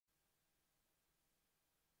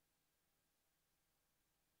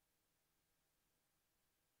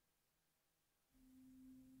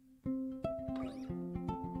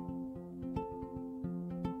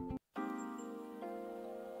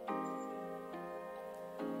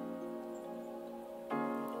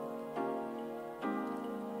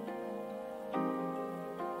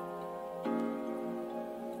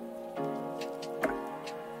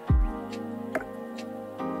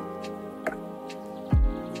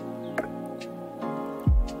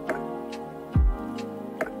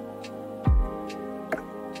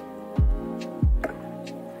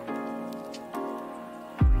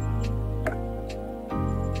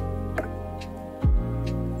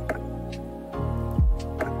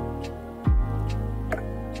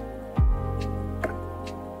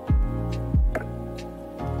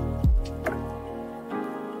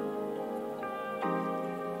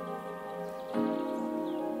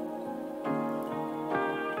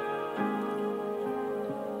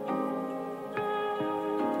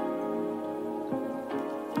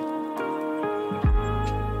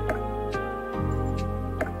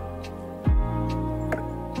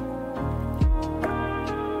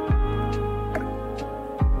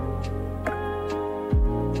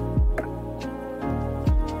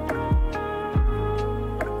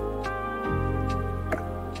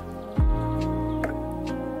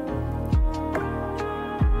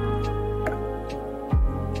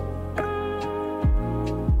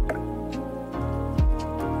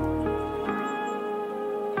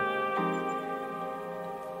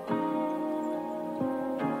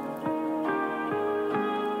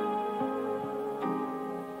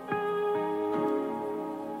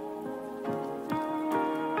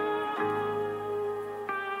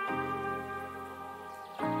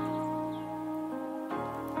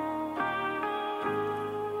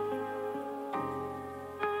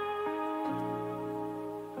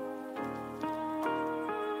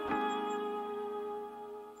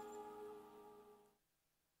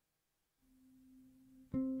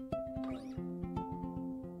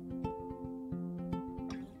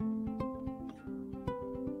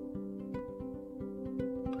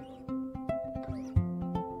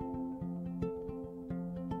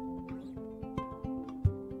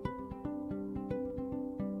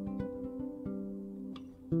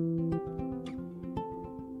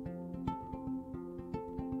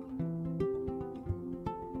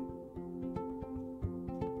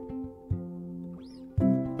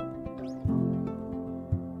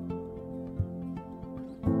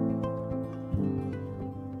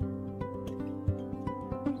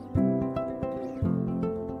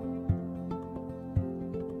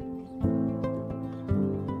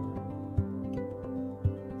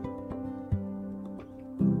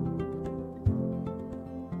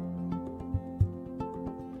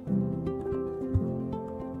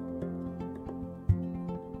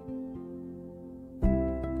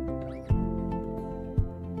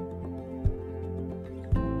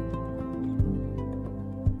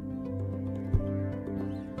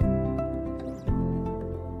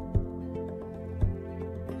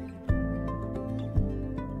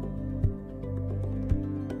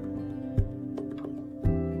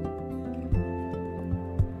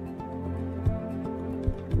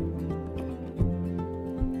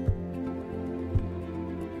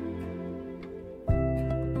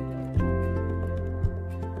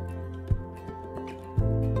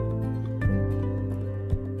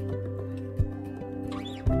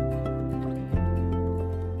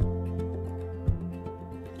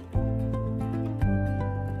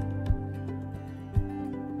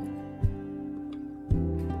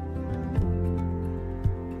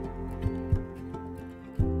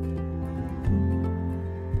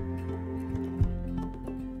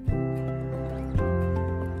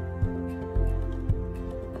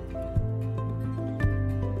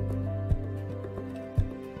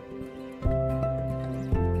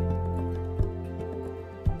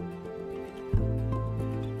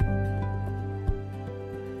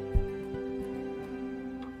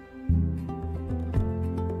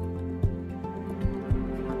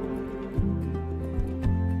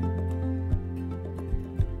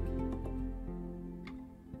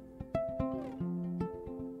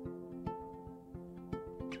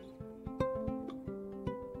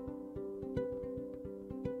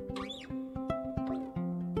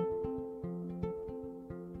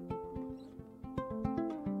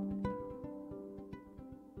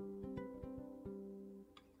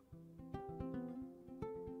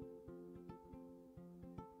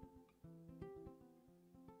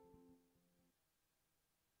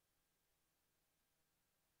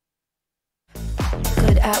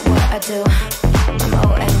at what I do. I'm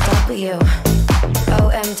OMW,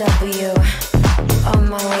 OMW, on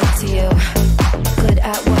my way to you. Good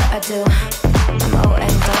at what I do. I'm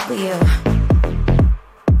OMW.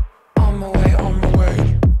 On my way, on my way.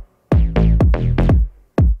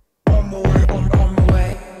 On my way, on my way.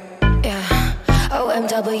 Yeah,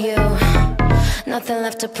 OMW, nothing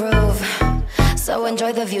left to prove. So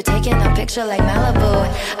enjoy the view, taking a picture like Malibu.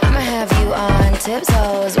 I'ma have you on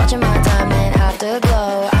tiptoes, watching my diamond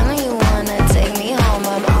afterglow. I know you wanna take me home.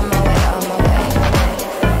 I'm on my way, on my way.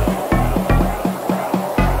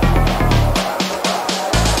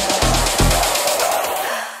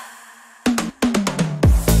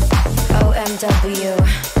 OMW,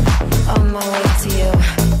 on my way to you.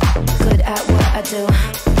 Good at what I do.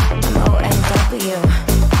 I'm OMW,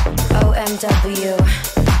 OMW,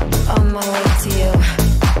 on my way to you.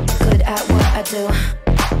 Good at what I do.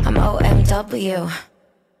 I'm OMW.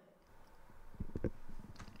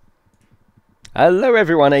 Hello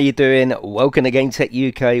everyone, how you doing? Welcome to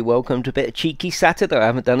GameTechUK. Welcome to a bit of cheeky Saturday. I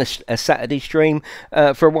haven't done a Saturday stream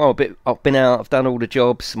for a while, but I've been out, I've done all the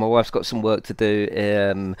jobs. My wife's got some work to do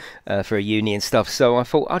for a uni and stuff, so I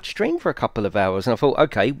thought I'd stream for a couple of hours, and I thought,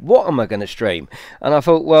 okay, what am I going to stream? And I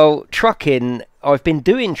thought, well, trucking. I've been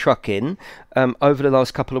doing trucking over the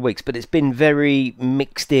last couple of weeks, but it's been very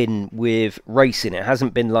mixed in with racing. It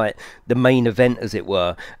hasn't been like the main event, as it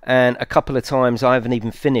were. And a couple of times I haven't even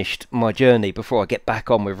finished my journey before I get back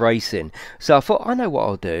on with racing. So I thought, I know what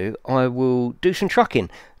I'll do. I will do some trucking.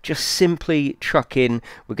 Just simply trucking.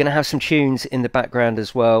 We're going to have some tunes in the background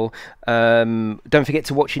as well. Don't forget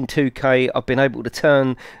to watch in 2K. I've been able to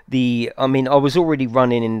turn the... I mean, I was already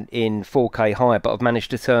running in 4K high, but I've managed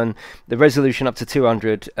to turn the resolution up to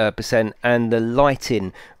 200% and the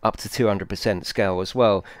lighting up to 200% scale as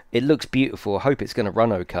well. It looks beautiful. I hope it's going to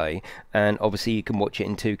run okay. And obviously you can watch it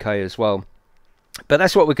in 2K as well. But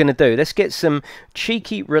that's what we're going to do. Let's get some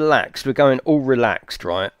cheeky relaxed. We're going all relaxed,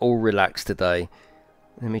 right? All relaxed today.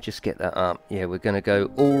 Let me just get that up. Yeah, we're going to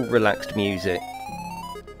go all relaxed music.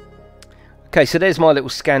 Okay, so there's my little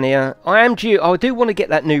Scania. I do want to get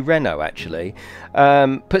that new Renault, actually.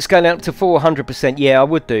 Put scaling up to 400%. Yeah, I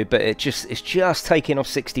would do, but it's just taking off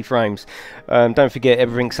 60 frames. Don't forget,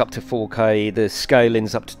 everything's up to 4K. The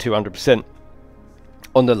scaling's up to 200%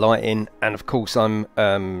 on the lighting. And, of course, I'm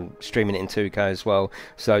streaming it in 2K as well.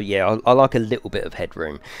 So, yeah, I like a little bit of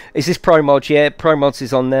headroom. Is this Pro Mods? Yeah, Pro Mods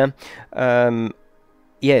is on there.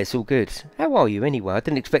 Yeah, it's all good. How are you anyway? I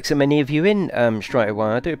didn't expect so many of you in straight away.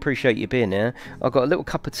 I do appreciate you being here. I've got a little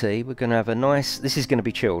cup of tea. We're going to have a nice... This is going to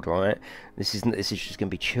be chilled, right? This is just going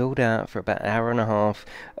to be chilled out for about an hour and a half,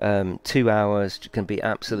 2 hours. It's going to be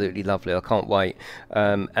absolutely lovely. I can't wait.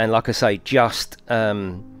 And like I say, just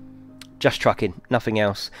trucking, nothing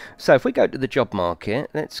else. So if we go to the job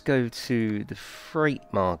market, let's go to the freight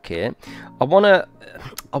market. I wanted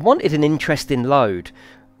an interesting load.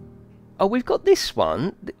 Oh, we've got this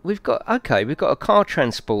one. We've got a car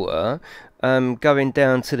transporter going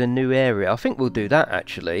down to the new area. I think we'll do that,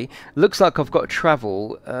 actually. Looks like I've got to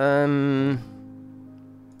travel. I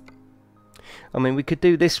mean, we could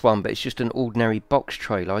do this one, but it's just an ordinary box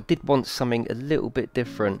trailer. I did want something a little bit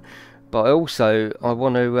different, but I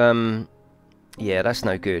want to... yeah, that's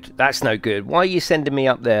no good. That's no good. Why are you sending me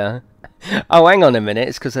up there? Oh, hang on a minute.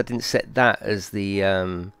 It's because I didn't set that as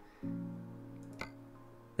the...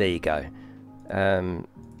 There you go.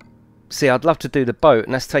 See, I'd love to do the boat,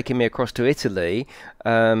 and that's taking me across to Italy.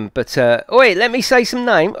 But wait, let me say some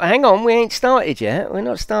name. Hang on, we ain't started yet. We're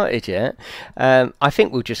not started yet. I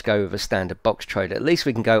think we'll just go with a standard box trailer. At least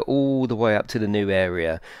we can go all the way up to the new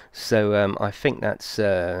area. So I think that's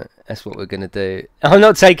what we're going to do. I'm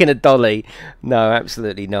not taking a dolly. No,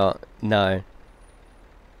 absolutely not. No.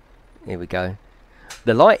 Here we go.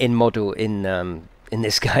 The lighting model in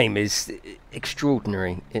this game is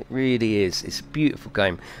extraordinary. It really is. It's a beautiful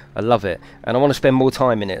game. I love it, and I want to spend more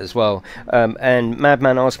time in it as well. And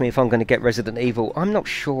Madman asked me if I'm going to get Resident Evil. I'm not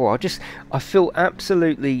sure. I feel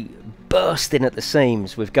absolutely bursting at the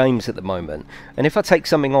seams with games at the moment, and if I take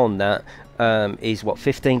something on that is what,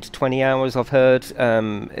 15 to 20 hours, I've heard.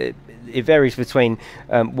 It varies between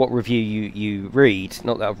what review you read,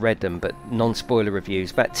 not that I've read them, but non-spoiler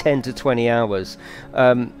reviews, about 10 to 20 hours.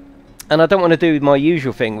 And I don't want to do my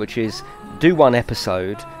usual thing, which is do one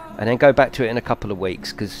episode and then go back to it in a couple of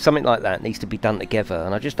weeks, because something like that needs to be done together,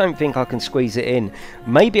 and I just don't think I can squeeze it in.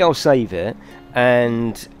 Maybe I'll save it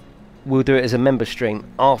and we'll do it as a member stream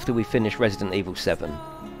after we finish Resident Evil 7.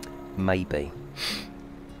 Maybe.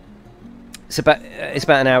 It's about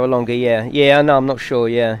an hour longer. Yeah, I know. I'm not sure.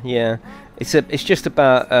 Yeah. It's just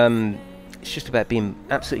about It's just about being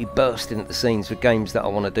absolutely bursting at the seams with games that I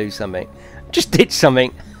want to do something. Just did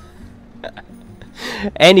something.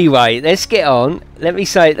 Anyway, let's get on. Let me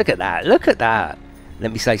say, look at that, look at that.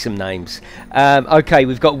 Let me say some names. Okay,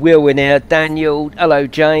 we've got Will in here, Daniel, hello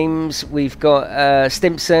James. We've got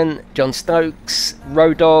Stimpson, John Stokes,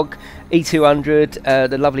 Rodog, E200,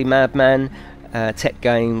 the lovely Madman, Tech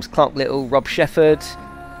Games, Clark Little, Rob Shefford,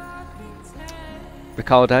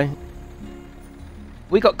 Ricardo.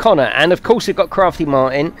 We got Connor, and of course we've got Crafty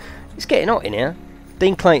Martin. It's getting hot in here.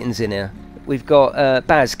 Dean Clayton's in here. We've got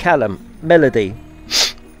Baz, Callum, Melody.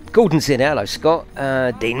 Gordon's in. Hello, Scott.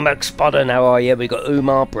 Dean McSpodden, how are you? We've got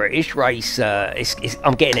Umar, British Racer.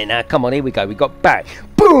 I'm getting it now. Come on, here we go. We've got Back.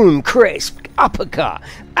 Boom, Crisp, Uppercut,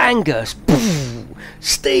 Angus, Poof,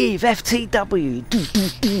 Steve, FTW.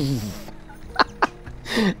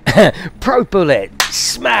 Pro Bullet,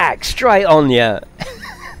 Smack, straight on ya.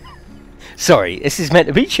 Sorry, this is meant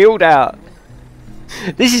to be chilled out.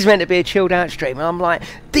 This is meant to be a chilled out stream. And I'm like,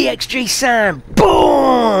 DXG Sam,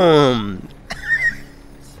 boom.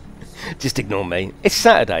 Just ignore me. It's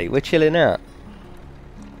Saturday. We're chilling out.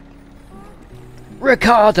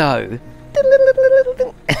 Ricardo.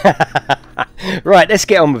 Right, let's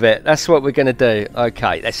get on with it. That's what we're going to do.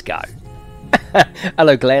 Okay, let's go.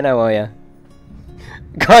 Hello, Glenn. How are you?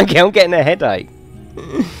 I'm getting a headache.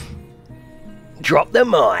 Drop the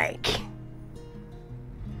mic.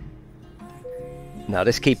 No,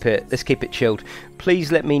 let's keep it chilled.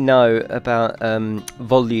 Please let me know about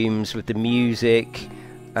volumes with the music.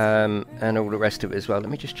 And all the rest of it as well. Let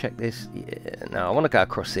me just check this. Yeah, no, I want to go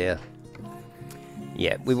across here.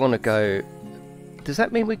 Yeah, we want to go. Does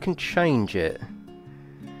that mean we can change it?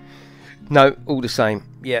 No, all the same.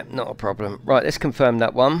 Yeah, not a problem. Right, let's confirm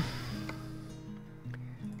that one.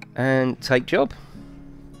 And take job.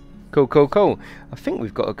 Cool, cool, cool. I think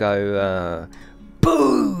we've got to go.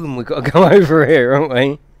 Boom! We've got to go over here, haven't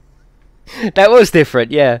we? That was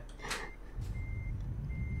different, yeah.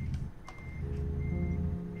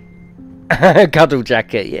 Cuddle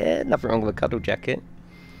jacket, yeah, nothing wrong with a cuddle jacket.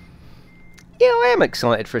 Yeah, I am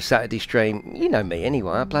excited for a Saturday stream. You know me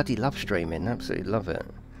anyway, I bloody love streaming, absolutely love it.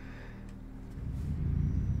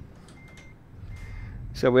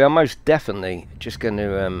 So we are most definitely just going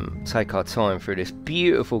to take our time through this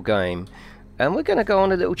beautiful game. And we're going to go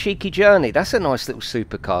on a little cheeky journey. That's a nice little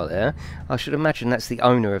supercar there. I should imagine that's the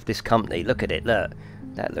owner of this company. Look at it, look.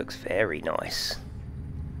 That looks very nice.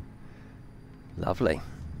 Lovely.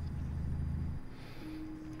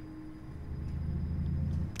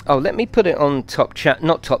 Oh, let me put it on top chat,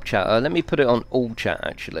 not top chatter, let me put it on all chat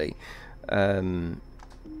actually. On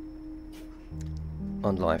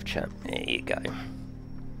live chat. There you go.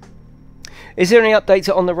 Is there any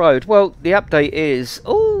updates on the road? Well, the update is,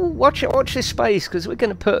 oh, watch this space, because we're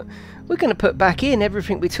gonna put back in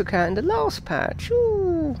everything we took out in the last patch.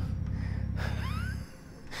 Ooh.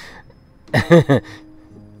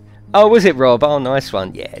 Oh, was it, Rob? Oh, nice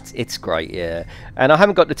one. Yeah, it's great, yeah. And I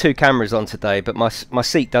haven't got the two cameras on today, but my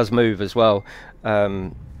seat does move as well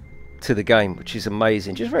to the game, which is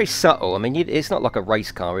amazing. Just very subtle. I mean, it's not like a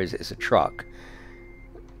race car, is it? It's a truck.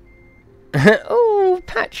 Oh,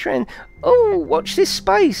 Patron. Oh, watch this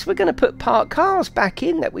space. We're going to put parked cars back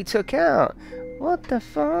in that we took out. What the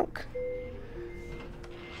fuck?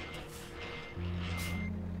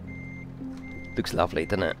 Looks lovely,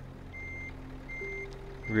 doesn't it?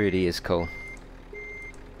 Really is cool.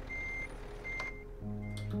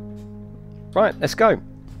 Right, let's go.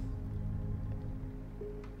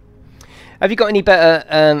 Have you got any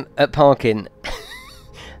better at parking?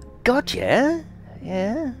 God, yeah.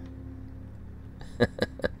 Yeah.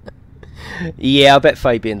 Yeah, I bet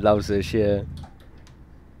Fabian loves this, yeah.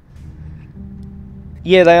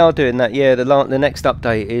 Yeah, they are doing that, yeah. The next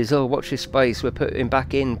update is, oh, watch this space. We're putting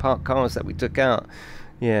back in parked cars that we took out.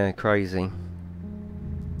 Yeah, crazy.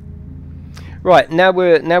 Right, now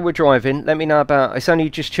we're driving. Let me know about. It's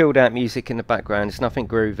only just chilled out music in the background. It's nothing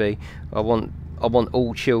groovy. I want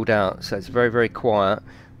all chilled out, so it's very, very quiet.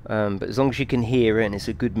 But as long as you can hear it and it's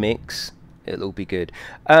a good mix, it'll all be good.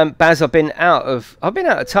 Baz, I've been out of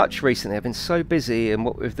touch recently. I've been so busy, and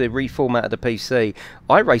with the reformat of the PC,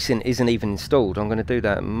 iRacing isn't even installed. I'm going to do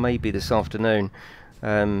that maybe this afternoon.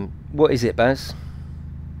 What is it, Baz?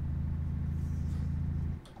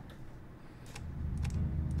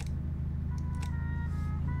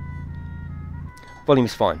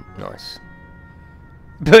 Volume's fine. Nice.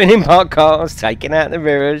 Putting in parked cars, taking out the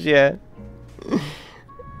mirrors, yeah.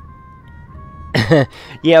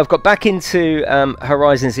 Yeah, I've got back into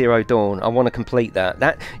Horizon Zero Dawn. I want to complete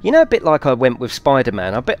that. You know, a bit like I went with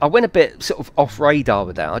Spider-Man. I went a bit sort of off radar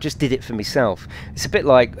with that. I just did it for myself. It's a bit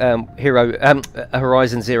like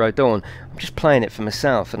Horizon Zero Dawn. I'm just playing it for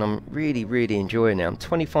myself, and I'm really, really enjoying it. I'm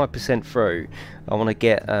 25% through. I want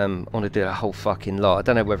to do a whole fucking lot. I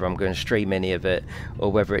don't know whether I'm going to stream any of it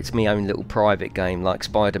or whether it's my own little private game like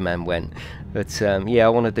Spider-Man went. But yeah, I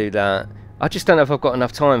want to do that. I just don't know if I've got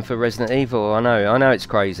enough time for Resident Evil. I know it's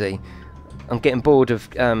crazy. I'm getting bored of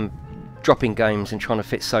dropping games and trying to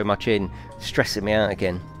fit so much in, stressing me out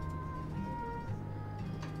again.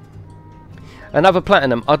 Another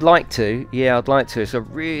Platinum, I'd like to. Yeah, I'd like to. It's a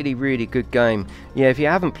really, really good game. Yeah, if you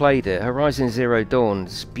haven't played it, Horizon Zero Dawn,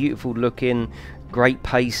 it's beautiful looking, great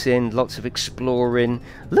pacing, lots of exploring.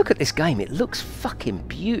 Look at this game, it looks fucking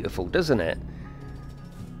beautiful, doesn't it?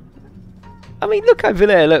 I mean, look over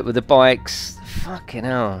there, look, with the bikes. Fucking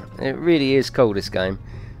hell. It really is cool, this game.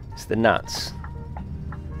 It's the nuts.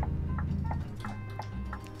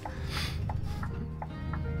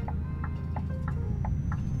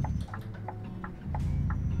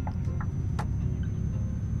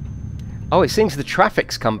 Oh, it seems the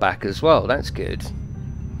traffic's come back as well. That's good.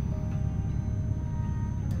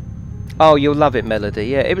 Oh, you'll love it, Melody.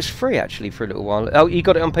 Yeah, it was free actually for a little while. Oh, you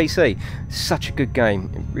got it on PC. Such a good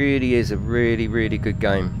game. It really is a really, really good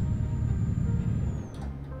game.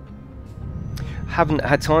 Haven't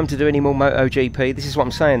had time to do any more MotoGP. This is what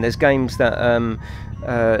I'm saying. There's games that,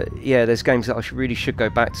 yeah, there's games that I really should go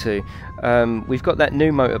back to. We've got that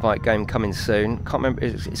new motorbike game coming soon. Can't remember.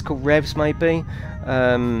 It's called Revs, maybe.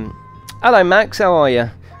 Hello, Max. How are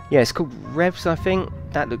you? Yeah, it's called Revs, I think.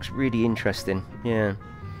 That looks really interesting. Yeah.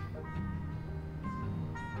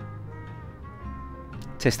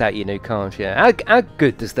 Test out your new cars, yeah. How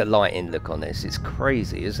good does the lighting look on this? It's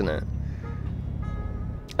crazy, isn't it?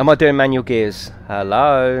 Am I doing manual gears?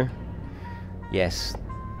 Hello? Yes.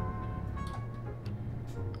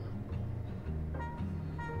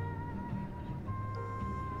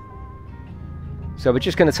 So we're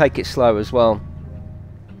just going to take it slow as well.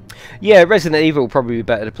 Yeah, Resident Evil will probably be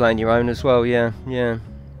better to play on your own as well, yeah, yeah.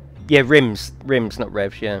 Yeah, rims, not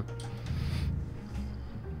revs, yeah.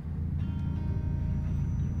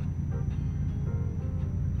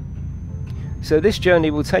 So this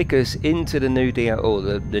journey will take us into the new DLC, or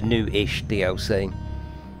the new-ish DLC.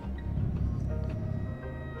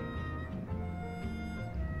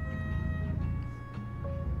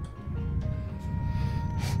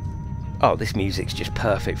 Oh, this music's just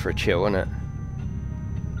perfect for a chill, isn't it?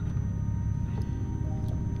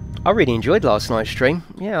 I really enjoyed last night's stream.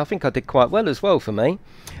 Yeah, I think I did quite well as well for me.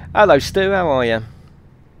 Hello, Stu, how are you?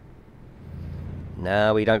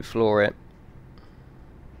 No, we don't floor it.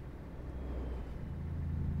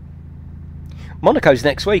 Monaco's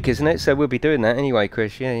next week, isn't it? So we'll be doing that anyway,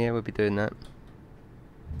 Chris. Yeah, yeah, we'll be doing that.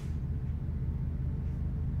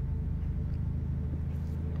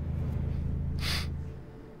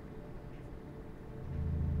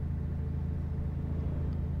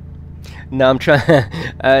 No, I'm trying.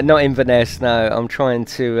 Not Inverness. No, I'm trying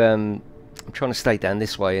to stay down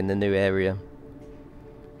this way in the new area.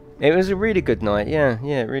 It was a really good night. Yeah,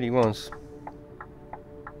 yeah, it really was.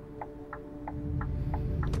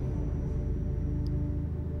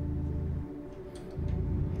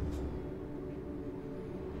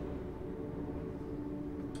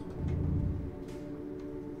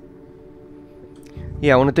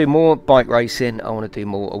 Yeah, I want to do more bike racing, I want to do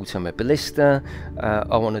more Automobilista,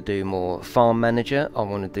 I want to do more Farm Manager, I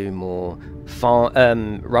want to do more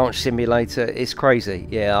Ranch Simulator. It's crazy.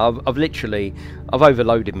 Yeah, I've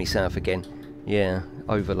overloaded myself again. Yeah,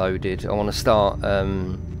 overloaded. I want to start,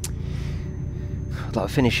 I'd like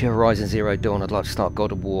to finish Horizon Zero Dawn, I'd like to start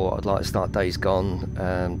God of War, I'd like to start Days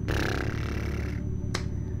Gone.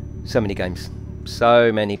 So many games.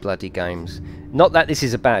 So many bloody games. Not that this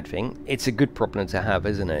is a bad thing, it's a good problem to have,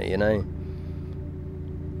 isn't it, you know?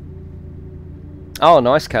 Oh,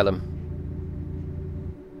 nice, Callum.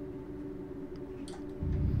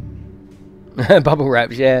 Bubble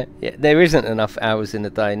wraps, yeah. Yeah. There isn't enough hours in the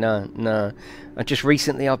day, no, no. And just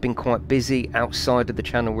recently I've been quite busy outside of the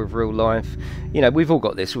channel with real life. You know, we've all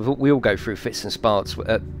got this, we all go through fits and starts,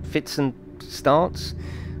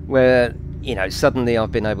 where, you know, suddenly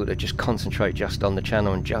I've been able to just concentrate just on the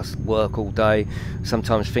channel and just work all day.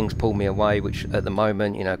 Sometimes things pull me away, which at the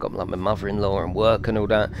moment, you know, I've got like my mother-in-law and work and all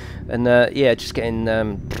that. And yeah, just getting,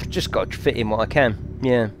 just got to fit in what I can,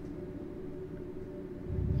 yeah.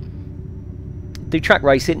 Do track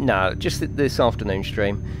racing? No, just this afternoon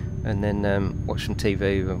stream. And then watch some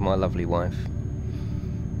TV with my lovely wife.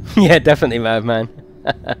 Yeah, definitely, man.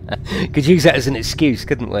 Could use that as an excuse,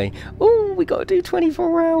 couldn't we? Oh, we got to do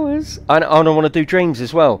 24 hours. I don't want to do dreams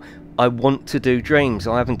as well. I want to do dreams.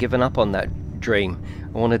 I haven't given up on that dream.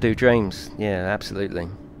 I want to do dreams. Yeah, absolutely.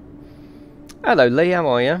 Hello, Lee. How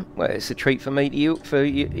are you? Well, it's a treat for me. You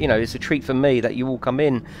know, it's a treat for me that you all come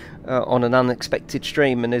in on an unexpected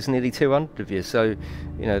stream, and there's nearly 200 of you. So,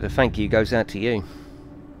 you know, the thank you goes out to you.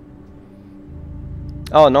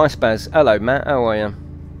 Oh, nice, Baz. Hello, Matt. How are you?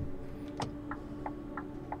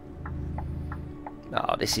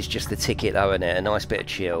 Oh, this is just the ticket, though, isn't it? A nice bit of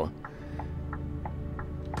chill.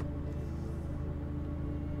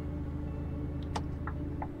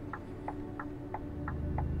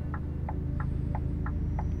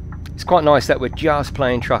 It's quite nice that we're just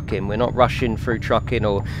playing trucking. We're not rushing through trucking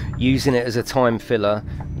or using it as a time filler.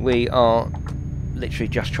 We are literally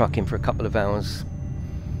just trucking for a couple of hours.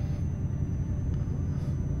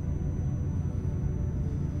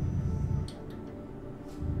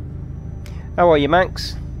 How are you,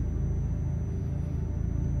 Max?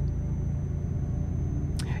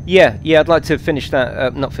 Yeah, I'd like to finish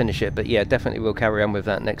that. Not finish it, but yeah, definitely we'll carry on with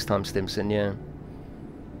that next time, Stimson, yeah.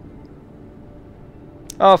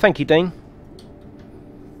 Oh, thank you, Dean.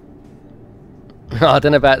 I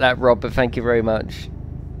don't know about that, Rob, but thank you very much.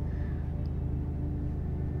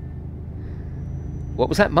 What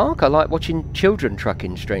was that, Mark? I like watching children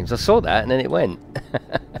trucking streams. I saw that and then it went.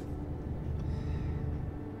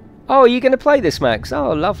 Oh, are you going to play this, Max?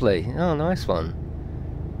 Oh, lovely. Oh, nice one.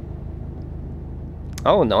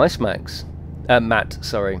 Oh, nice, Max. Matt,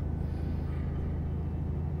 sorry.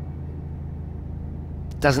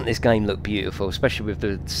 Doesn't this game look beautiful, especially with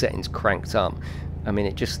the settings cranked up? I mean,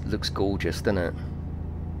 it just looks gorgeous, doesn't it?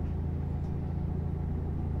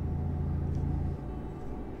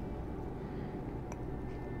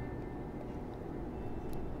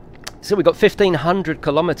 So we've got 1,500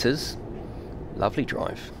 kilometers. Lovely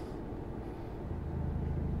drive.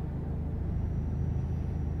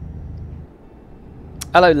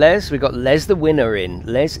 Hello, Les. We've got Les the winner in.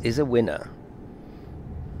 Les is a winner.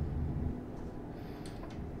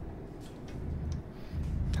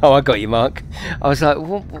 Oh, I got you, Mark. I was like,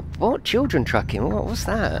 what children trucking? What's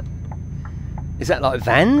that? Is that like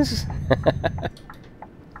vans?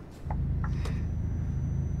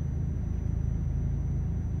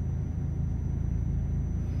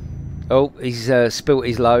 Oh, he's spilt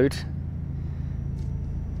his load.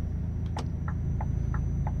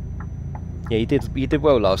 Yeah, you did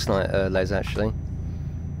well last night, Les, actually.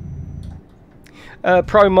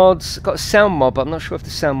 Pro mods, got a sound mod, but I'm not sure if the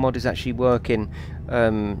sound mod is actually working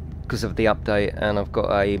because of the update, and I've got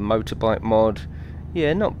a motorbike mod.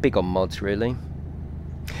 Yeah, not big on mods, really.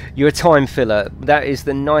 You're a time filler. That is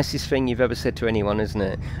the nicest thing you've ever said to anyone, isn't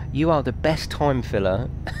it? You are the best time filler.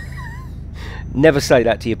 Never say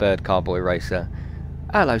that to your bird, Carboy Racer.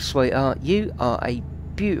 Hello, sweetheart. You are a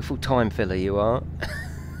beautiful time filler, you are.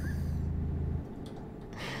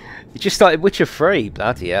 You just started Witcher 3,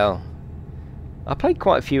 bloody hell. I played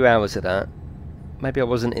quite a few hours of that. Maybe I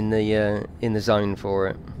wasn't in the zone for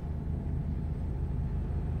it.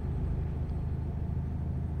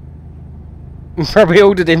 Probably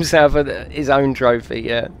ordered himself his own trophy,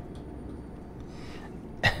 yeah.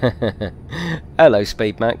 Hello,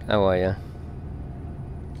 Speedmac. How are you?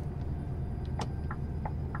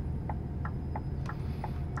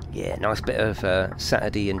 Yeah, nice bit of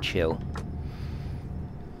Saturday and chill.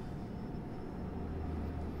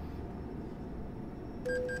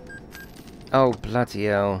 Oh, bloody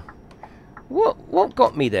hell. What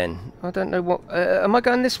got me then? I don't know what... am I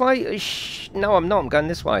going this way? Shh, no, I'm not. I'm going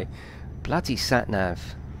this way. Bloody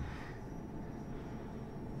sat-nav.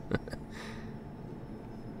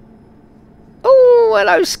 Oh,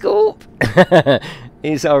 hello, Scorp.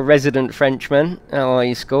 He's our resident Frenchman. How are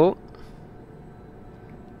you, Scorp?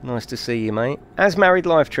 Nice to see you, mate. How's married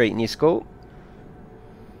life treating you, Scorp?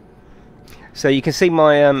 So you can see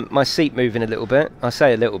my my seat moving a little bit. I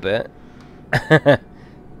say a little bit. Right,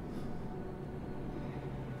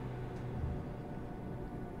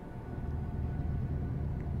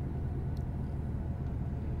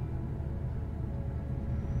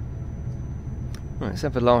 let's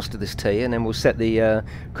have the last of this tea, and then we'll set the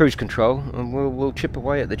cruise control, and we'll chip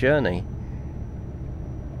away at the journey.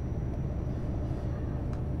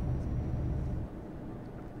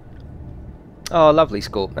 Oh, lovely,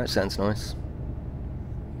 Scorp. That sounds nice.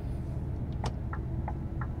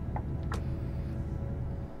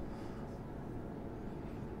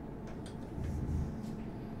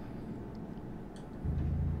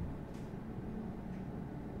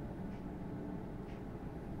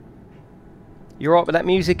 You alright with that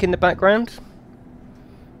music in the background?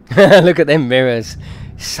 Look at them mirrors.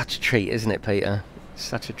 Such a treat, isn't it, Peter?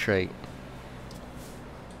 Such a treat.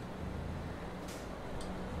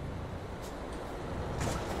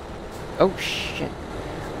 Oh shit.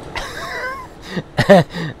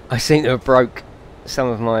 I seem to have broke some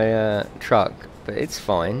of my truck, but it's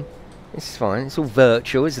fine. It's fine. It's all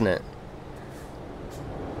virtual, isn't it?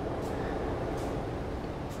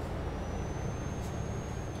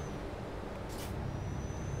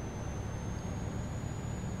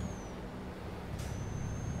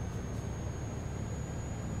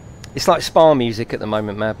 It's like spa music at the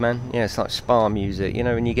moment, Madman. Yeah, it's like spa music. You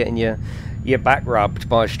know, when you're getting your back rubbed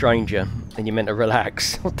by a stranger and you're meant to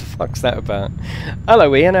relax. What the fuck's that about?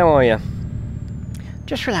 Hello, Ian. How are you?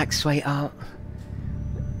 Just relax, sweetheart.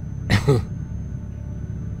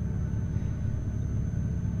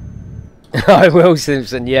 I will,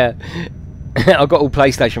 Simpson. Yeah, I've got all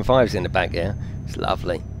PlayStation 5s in the back here. It's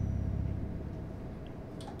lovely.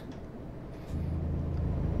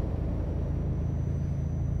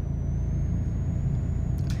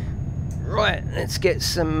 Right, let's get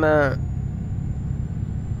some.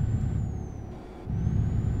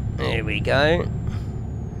 Here we go.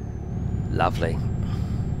 Lovely.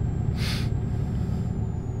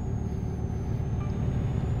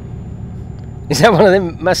 Is that one of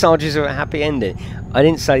them massages with a happy ending? I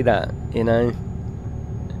didn't say that, you know.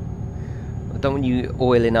 I don't want you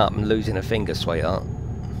oiling up and losing a finger, sweetheart.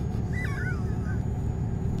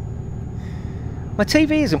 My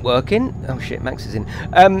TV isn't working. Oh shit, Max is in.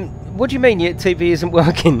 What do you mean your TV isn't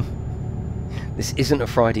working? This isn't a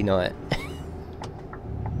Friday night.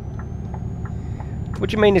 What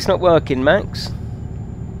do you mean it's not working, Max?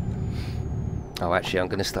 Oh, actually, I'm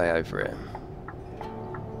going to stay over it.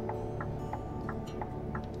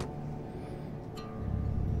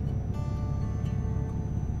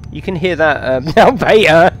 You can hear that now,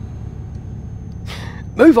 Peter.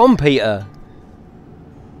 Move on, Peter.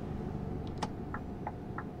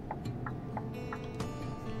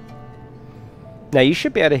 Now you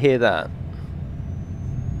should be able to hear that.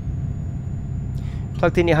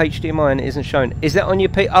 Plugged in your HDMI and it isn't showing. Is that on your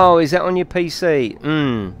Oh, is that on your PC?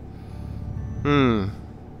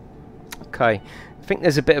 Okay. I think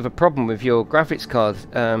there's a bit of a problem with your graphics card.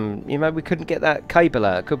 You know, we couldn't get that cable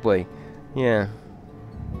out, could we? Yeah.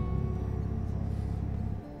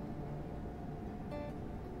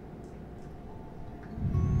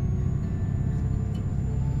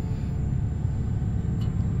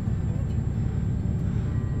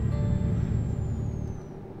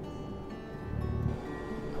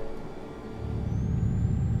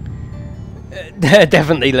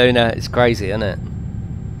 Definitely, Luna. It's crazy, isn't it?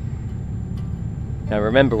 Now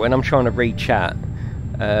remember, when I'm trying to read chat,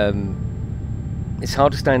 it's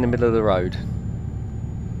hard to stay in the middle of the road.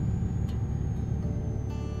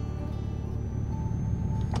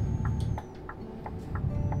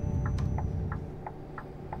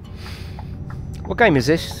 What game is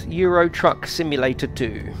this? Euro Truck Simulator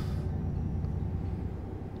 2.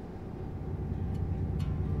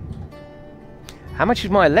 How much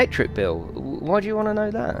is my electric bill? Why do you want to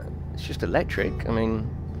know that? It's just electric. I mean,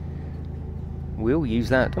 we all use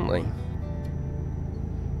that, don't we?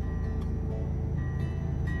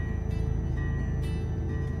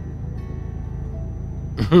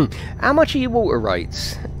 How much are your water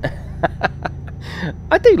rates?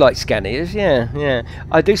 I do like Scanias, yeah.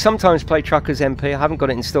 I do sometimes play Truckers MP. I haven't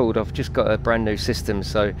got it installed. I've just got a brand new system,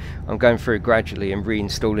 so I'm going through gradually and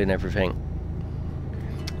reinstalling everything.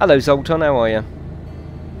 Hello, Zoltan. How are you?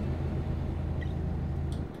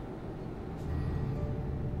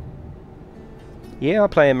 Yeah, I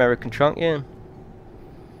play American Truck, yeah.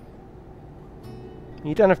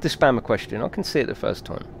 You don't have to spam a question. I can see it the first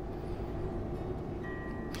time.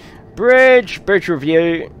 Bridge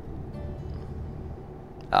review.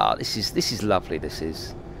 Ah, this is lovely, this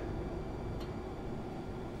is.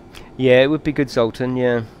 Yeah, it would be good, Zoltan,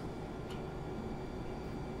 yeah.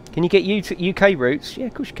 Can you get UK routes? Yeah,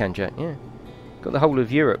 of course you can, Jack, yeah. Got the whole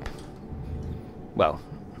of Europe. Well,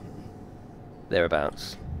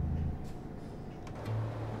 thereabouts.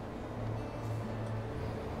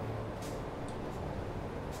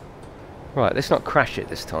 Right, let's not crash it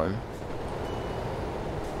this time.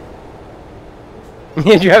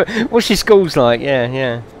 What's your schools like?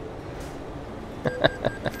 Yeah.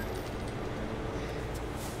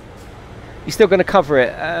 You still going to cover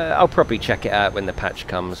it? I'll probably check it out when the patch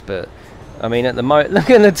comes, but I mean, at the moment, look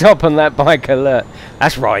at the top on that bike alert.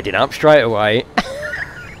 That's riding up straight away.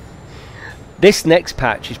 This next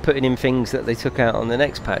patch is putting in things that they took out on the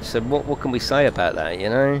next patch, so what can we say about that, you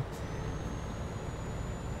know?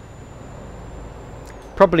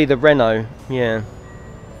 Probably the Renault, yeah.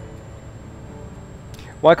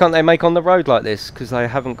 Why can't they make on the road like this? Because they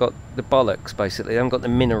haven't got the bollocks, basically. They haven't got the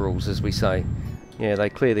minerals, as we say. Yeah, they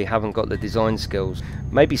clearly haven't got the design skills.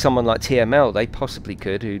 Maybe someone like TML, they possibly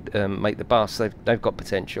could, who'd make the bus. They've got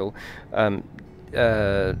potential.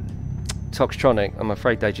 Toxtronic, I'm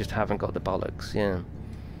afraid they just haven't got the bollocks. Yeah.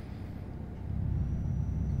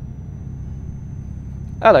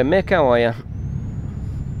 Hello, Mick. How are you?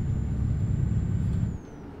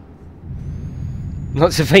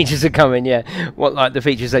 Lots of features are coming. Yeah. What, like the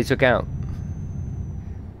features they took out?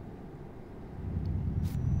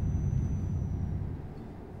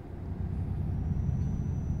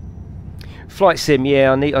 Flight Sim,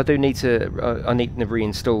 yeah, I do need to I need to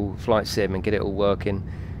reinstall Flight Sim and get it all working.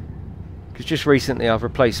 Because just recently I've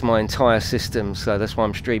replaced my entire system, so that's why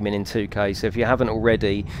I'm streaming in 2K. So if you haven't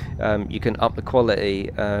already, you can up the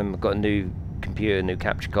quality. I've got a new computer, new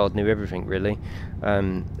capture card, new everything really.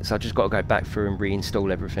 So I just got to go back through and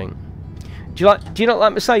reinstall everything. Do you not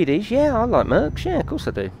like Mercedes? Yeah, I like Mercs. Yeah, of course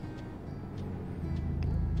I do.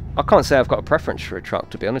 I can't say I've got a preference for a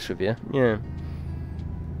truck, to be honest with you. Yeah.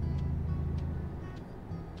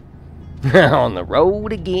 On the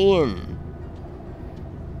road again.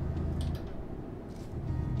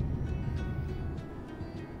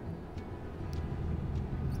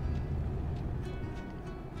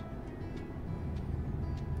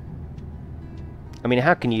 I mean,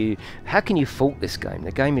 how can you fault this game?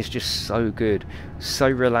 The game is just so good, so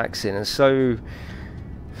relaxing, and so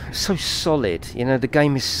solid. You know, the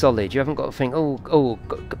game is solid. You haven't got to think, oh,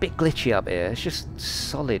 a bit glitchy up here. It's just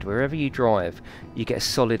solid. Wherever you drive, you get a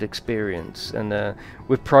solid experience. And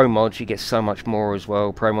with Pro Mods, you get so much more as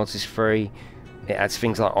well. Pro Mods is free. It adds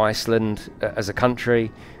things like Iceland as a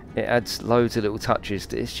country. It adds loads of little touches.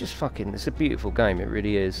 It's just fucking. It's a beautiful game. It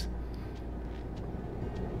really is.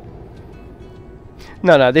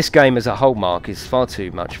 No, this game as a whole, Mark, is far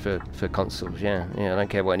too much for consoles. Yeah, I don't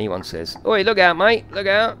care what anyone says. Oi, look out, mate, look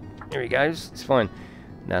out. Here he goes. It's fine.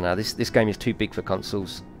 No, this game is too big for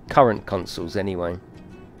consoles. Current consoles, anyway.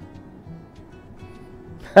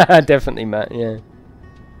 Definitely, Matt, yeah.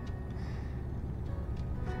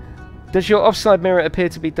 Does your offside mirror appear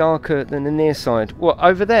to be darker than the near side? What,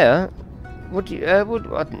 over there? What do you,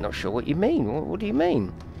 I'm not sure what you mean. What do you mean?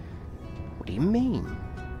 What do you mean?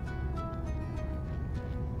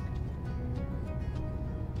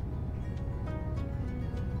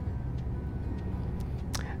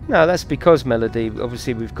 No, that's because, Melody,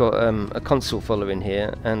 obviously we've got a console following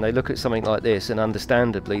here, and they look at something like this, and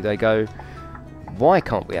understandably they go, why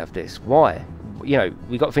can't we have this? Why? You know,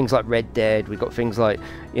 we got things like Red Dead, we got things like,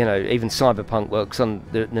 you know, even Cyberpunk works on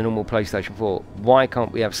the normal PlayStation 4. Why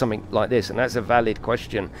can't we have something like this? And that's a valid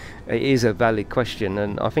question. It is a valid question,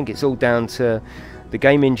 and I think it's all down to the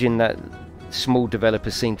game engine that small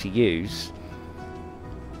developers seem to use,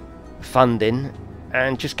 funding,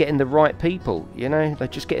 and just getting the right people. You know, they're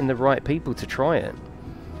just getting the right people to try it.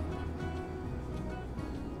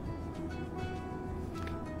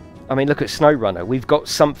 I mean, look at SnowRunner. We've got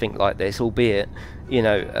something like this, albeit, you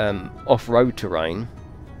know, off-road terrain.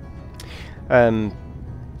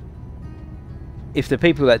 If the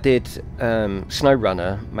people that did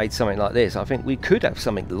SnowRunner made something like this, I think we could have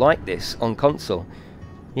something like this on console.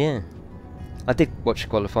 Yeah. I did watch the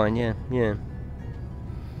qualifying, yeah.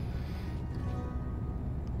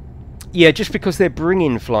 Yeah, just because they're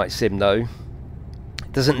bringing Flight Sim, though,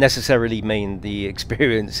 doesn't necessarily mean the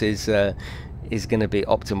experience is going to be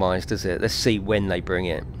optimized, does it? Let's see when they bring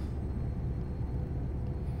it.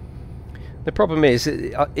 The problem is,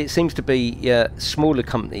 it seems to be smaller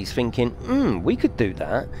companies thinking, we could do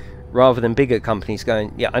that, rather than bigger companies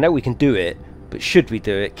going, yeah, I know we can do it, but should we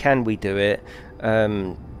do it? Can we do it?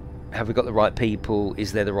 Have we got the right people?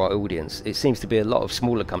 Is there the right audience? It seems to be a lot of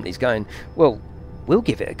smaller companies going, well, we'll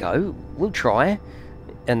give it a go, we'll try,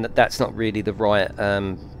 and that's not really the right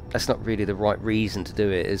reason to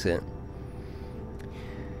do it, is it?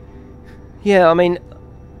 Yeah, I mean,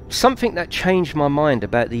 something that changed my mind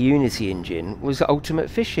about the Unity engine was Ultimate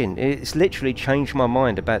Fishing. It's literally changed my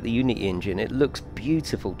mind about the Unity engine. It looks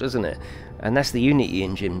beautiful, doesn't it? And that's the Unity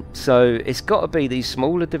engine. So it's got to be these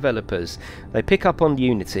smaller developers. They pick up on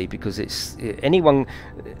Unity because it's anyone.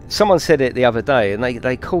 Someone said it the other day, and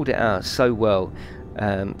they called it out so well.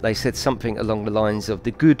 They said something along the lines of, the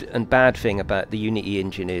good and bad thing about the Unity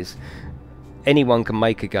engine is anyone can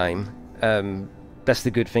make a game. That's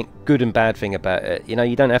the good and bad thing about it. You know,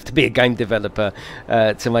 you don't have to be a game developer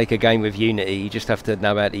to make a game with Unity. You just have to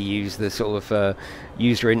know how to use the sort of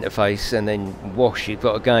user interface, and then whoosh, you've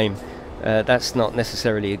got a game. That's not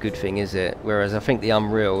necessarily a good thing, is it? Whereas I think the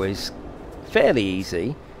Unreal is fairly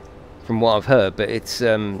easy, from what I've heard, but it's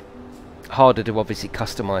harder to obviously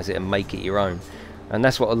customize it and make it your own. And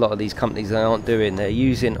that's what a lot of these companies aren't doing. They're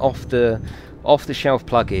using off the Off-the-shelf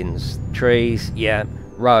plugins, trees, yeah.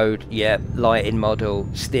 Road, yeah. Lighting model,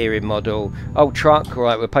 steering model. Oh, truck,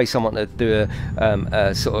 right. We'll pay someone to do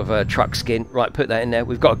a sort of a truck skin. Right, put that in there.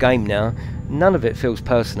 We've got a game now. None of it feels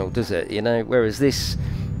personal, does it? You know, whereas this,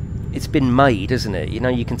 it's been made, isn't it? You know,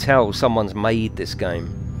 you can tell someone's made this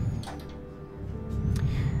game.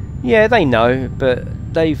 Yeah, they know, but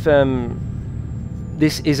they've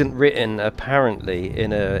this isn't written apparently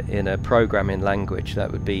in a programming language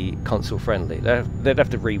that would be console friendly. They'd have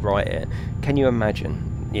to rewrite it. Can you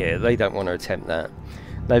imagine? Yeah, they don't want to attempt that.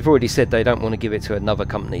 They've already said they don't want to give it to another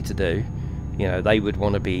company to do. You know, they would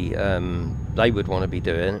want to be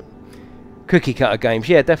doing it. Cookie cutter games,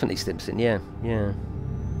 yeah, definitely Stimson, yeah.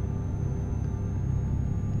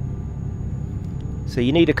 So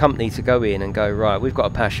you need a company to go in and go, right, we've got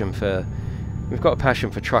a passion for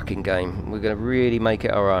trucking game. We're going to really make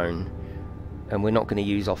it our own, and we're not going to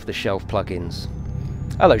use off-the-shelf plugins.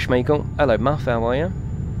 Hello, Schmeagol. Hello, Muff. How are you?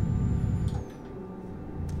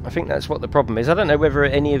 I think that's what the problem is. I don't know whether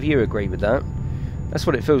any of you agree with that. That's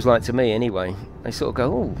what it feels like to me, anyway. They sort of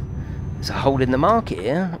go, "Oh, there's a hole in the market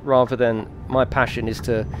here," rather than my passion is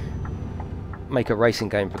to make a racing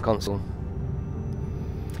game for console.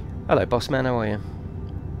 Hello, Bossman. How are you?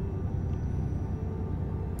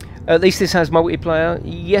 At least this has multiplayer.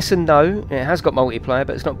 Yes and no. It has got multiplayer,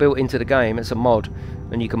 but it's not built into the game. It's a mod,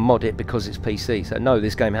 and you can mod it because it's PC. So no,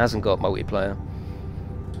 this game hasn't got multiplayer.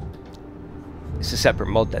 It's a separate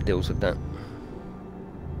mod that deals with that.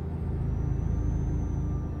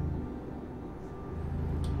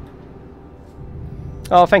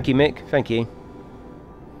 Oh, thank you, Mick. Thank you.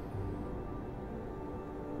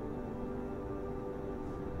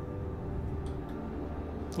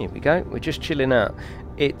 Here we go. We're just chilling out.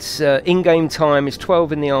 It's in-game time is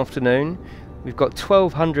 12 in the afternoon. We've got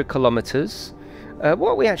 1,200 kilometers. What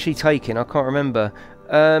are we actually taking? I can't remember.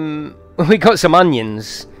 We got some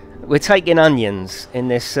onions. We're taking onions in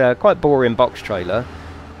this quite boring box trailer,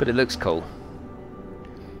 but it looks cool.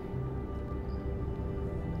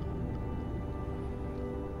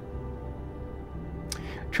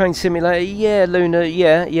 Train Simulator, yeah, Luna,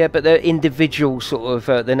 yeah, but they're individual sort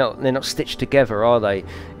of. They're not stitched together, are they?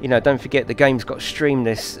 You know, don't forget the game's got to stream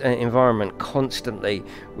this environment constantly,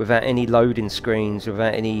 without any loading screens,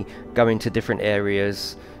 without any going to different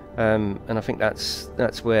areas, and I think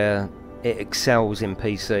that's where it excels in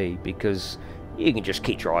PC, because you can just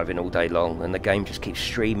keep driving all day long, and the game just keeps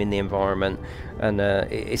streaming the environment, and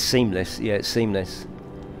it's seamless. Yeah, it's seamless.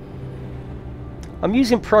 I'm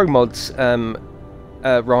using Pro Mods.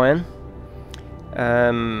 Ryan.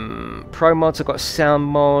 Pro mods, I've got a sound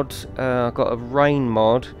mod, I've got a rain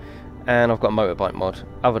mod, and I've got a motorbike mod.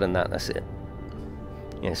 Other than that, that's it.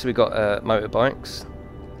 Yeah, so we've got motorbikes.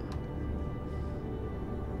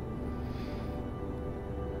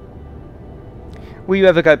 Will you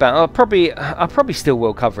ever go back? I probably still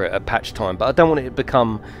will cover it at patch time, but I don't want it to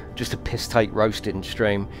become just a piss take roasting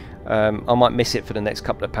stream. I might miss it for the next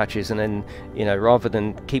couple of patches, and then, you know, rather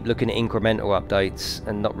than keep looking at incremental updates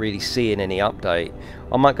and not really seeing any update,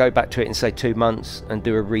 I might go back to it in, say, 2 months and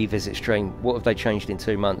do a revisit stream. What have they changed in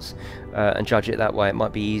 2 months? And judge it that way. It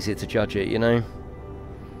might be easier to judge it, you know.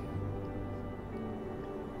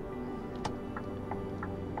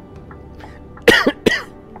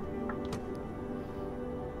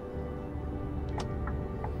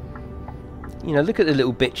 You know, look at the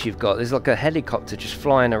little bits you've got. There's like a helicopter just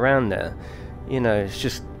flying around there. You know,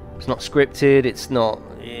 it's not scripted. It's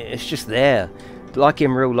just there. Like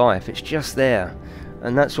in real life, it's just there.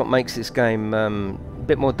 And that's what makes this game a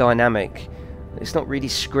bit more dynamic. It's not really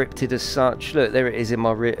scripted as such. Look, there it is in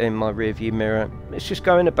my rear view mirror. It's just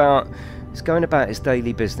going about its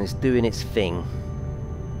daily business, doing its thing.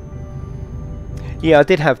 Yeah, I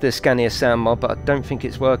did have the Scania sound mod, but I don't think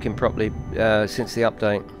it's working properly since the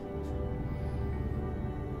update.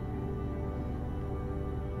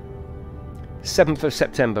 September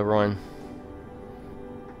 7th, Ryan.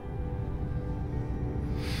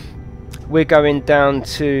 We're going down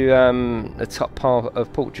to the top part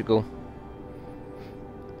of Portugal.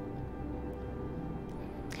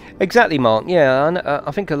 Exactly, Mark. Yeah,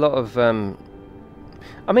 I think a lot of,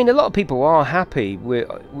 I mean, a lot of people are happy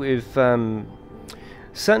with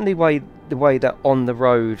certainly the way that On the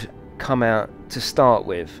Road come out to start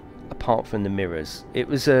with. Apart from the mirrors, it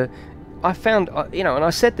was I found, you know, and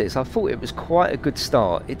I said this, I thought it was quite a good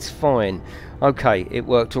start. It's fine. Okay, it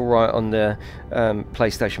worked all right on the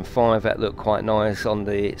PlayStation 5. That looked quite nice. On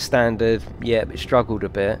the standard, yeah, it struggled a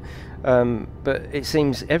bit. But it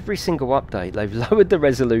seems every single update, they've lowered the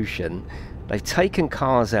resolution. They've taken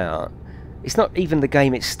cars out. It's not even the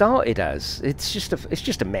game it started as. It's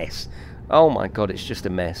just a mess. Oh my god, it's just a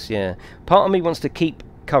mess, yeah. Part of me wants to keep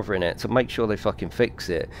covering it to make sure they fucking fix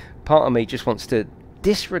it. Part of me just wants to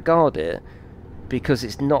disregard it because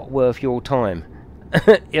it's not worth your time.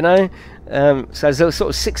 You know? So there's sort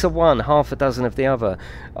of 6 of one, half a dozen of the other.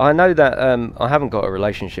 I know that I haven't got a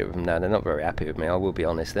relationship with them now. They're not very happy with me, I will be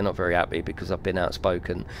honest. They're not very happy because I've been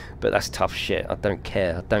outspoken. But that's tough shit. I don't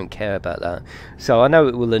care. I don't care about that. So I know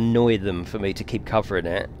it will annoy them for me to keep covering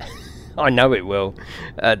it. I know it will.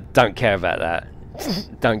 Don't care about that.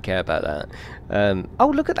 Don't care about that. Oh,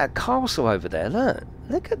 look at that castle over there.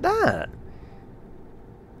 Look at that.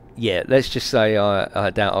 Yeah, let's just say I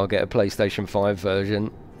doubt I'll get a PlayStation 5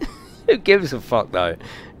 version. Who gives a fuck, though?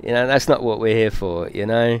 You know, that's not what we're here for, you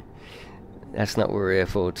know? That's not what we're here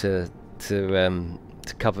for, to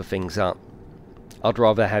cover things up. I'd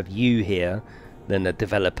rather have you here than the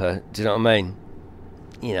developer. Do you know what I mean?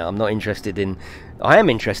 You know, I'm not interested in... I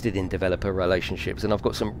am interested in developer relationships, and I've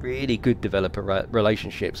got some really good developer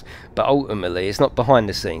relationships, but ultimately it's not behind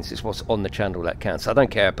the scenes, it's what's on the channel that counts. I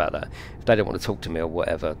don't care about that. If they don't want to talk to me or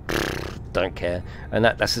whatever, don't care. And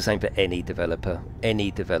that's the same for any developer.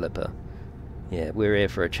 Any developer. Yeah, we're here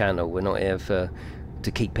for a channel, we're not here to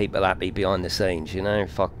keep people happy behind the scenes, you know?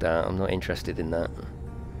 Fuck that, I'm not interested in that.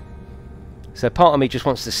 So part of me just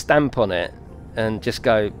wants to stamp on it and just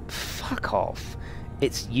go, fuck off.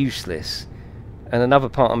 It's useless. And another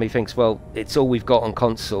part of me thinks, well, it's all we've got on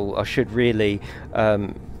console. I should really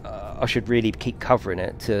keep covering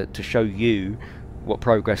it to show you what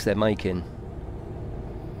progress they're making.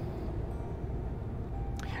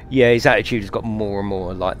 Yeah, his attitude has got more and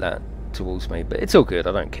more like that towards me, but it's all good.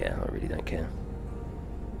 I don't care. I really don't care.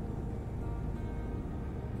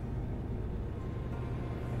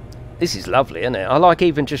 This is lovely, isn't it? I like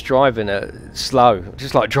even just driving it slow.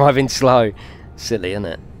 Just like driving slow. Silly, isn't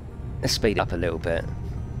it? Let's speed up a little bit.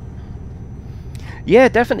 Yeah,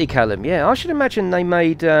 definitely, Callum. Yeah, I should imagine they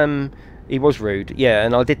made... he was rude. Yeah,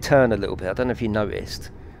 and I did turn a little bit. I don't know if you noticed.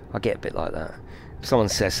 I get a bit like that. If someone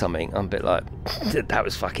says something, I'm a bit like, that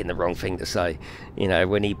was fucking the wrong thing to say. You know,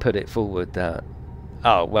 when he put it forward that...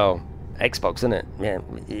 Oh, well, Xbox, isn't it? Yeah,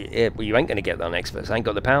 well, you ain't going to get that on Xbox. I ain't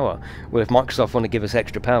got the power. Well, if Microsoft want to give us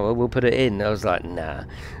extra power, we'll put it in. I was like, nah.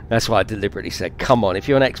 That's why I deliberately said, come on, if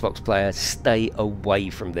you're an Xbox player, stay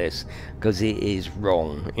away from this, because it is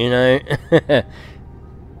wrong, you know?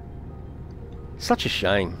 Such a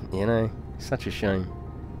shame, you know? Such a shame.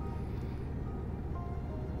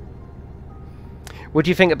 What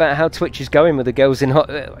do you think about how Twitch is going with the girls in hot...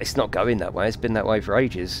 It's not going that way. It's been that way for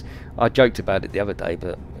ages. I joked about it the other day,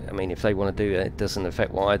 but I mean, if they want to do it, it doesn't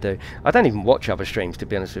affect what I do. I don't even watch other streams, to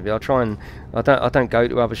be honest with you. I try and... I don't go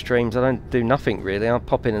to other streams. I don't do nothing, really. I'll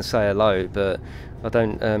pop in and say hello, but I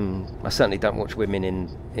don't... I certainly don't watch women in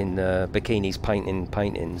bikinis painting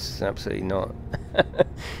paintings. Absolutely not.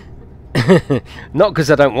 Not because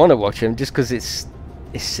I don't want to watch them, just because it's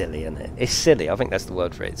silly, isn't it? It's silly. I think that's the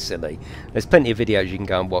word for it. It's silly. There's plenty of videos you can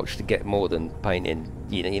go and watch to get more than painting.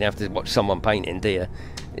 You know, you don't have to watch someone painting, do you?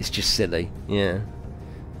 It's just silly. Yeah.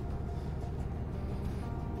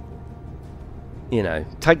 You know,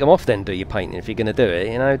 take them off then, do your painting if you're going to do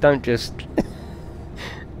it. You know, don't just...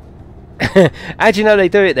 How do you know they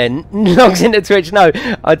do it then? Logs into Twitch? No,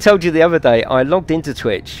 I told you the other day, I logged into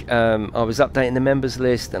Twitch. I was updating the members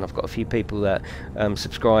list, and I've got a few people that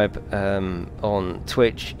subscribe on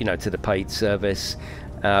Twitch, you know, to the paid service.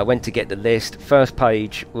 Went to get the list. First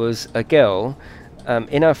page was a girl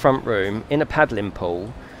in her front room, in a paddling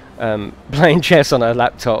pool, playing chess on her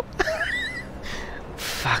laptop.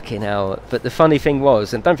 Fucking hell. But the funny thing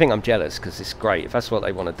was, and don't think I'm jealous, because it's great if that's what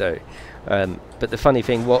they want to do. But the funny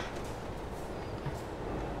thing,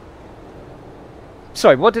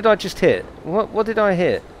 Sorry, what did I just hit? What did I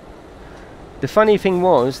hit? The funny thing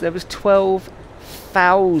was, there was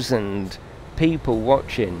 12,000 people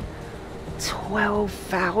watching.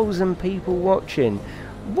 12,000 people watching.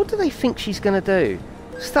 What do they think she's going to do?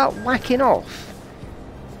 Start whacking off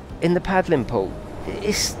in the paddling pool?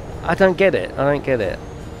 I don't get it. I don't get it.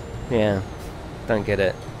 Yeah, don't get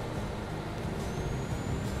it.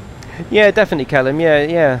 Yeah, definitely, Callum.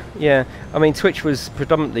 Yeah. I mean, Twitch was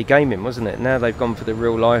predominantly gaming, wasn't it? Now they've gone for the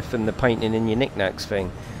real life and the painting in your knickknacks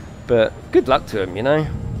thing. But good luck to them, you know.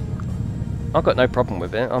 I've got no problem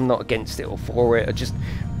with it. I'm not against it or for it. I just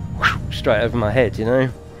straight over my head, you know.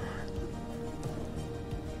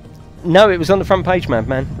 No, it was on the front page,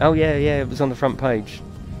 man. Oh yeah, it was on the front page.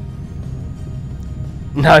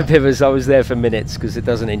 No, Pivers, I was there for minutes because it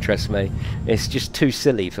doesn't interest me. It's just too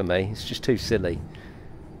silly for me. It's just too silly.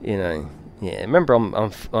 You know, yeah. Remember,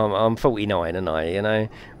 I'm 49, and you know,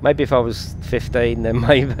 maybe if I was 15, then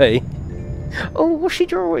maybe. Oh, what's she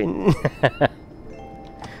drawing?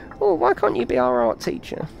 Oh, Oh, why can't you be our art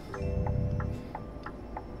teacher?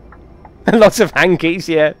 Lots of hankies,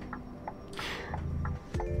 yeah.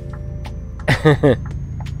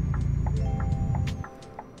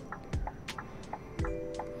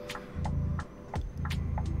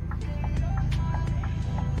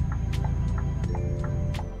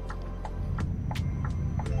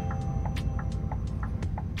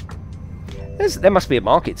 There must be a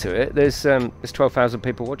market to it. There's 12,000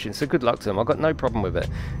 people watching, so good luck to them. I've got no problem with it.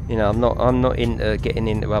 You know, I'm not into getting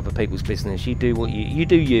into other people's business. You do what you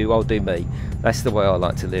do. I'll do me. That's the way I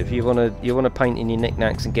like to live. You wanna paint in your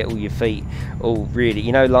knickknacks and get all your feet all really.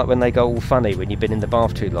 You know, like when they go all funny when you've been in the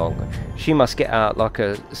bath too long. She must get out like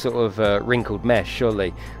a sort of wrinkled mesh,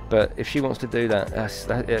 surely. But if she wants to do that,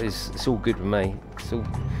 it's all good with me. It's all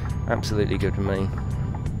absolutely good with me.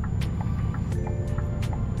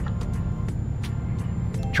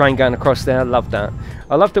 Train going across there, I love that.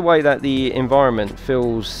 I love the way that the environment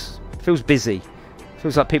feels busy.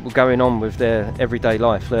 Feels like people going on with their everyday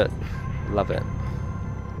life. Look, love it.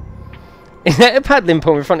 Is that a paddling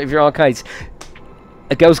pool in front of your arcades?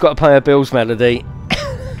 A girl's got to pay her bills, Melody.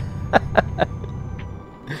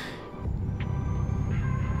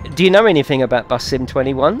 Do you know anything about Bus Sim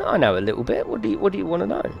 21? I know a little bit. What do you want to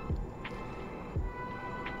know?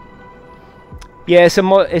 Yeah, it's a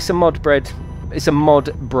mod bread. It's a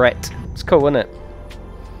mod Brett. It's cool, isn't it?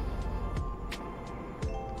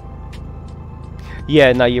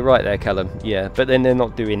 Yeah, no, you're right there, Callum. Yeah, but then they're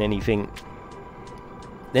not doing anything.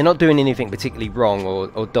 They're not doing anything particularly wrong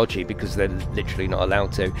or dodgy because they're literally not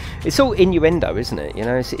allowed to. It's all innuendo, isn't it? You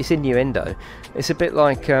know, it's innuendo. It's a bit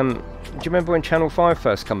like. Do you remember when Channel 5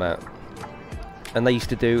 first come out? And they used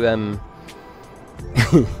to do.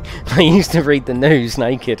 They used to read the news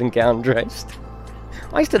naked and get undressed.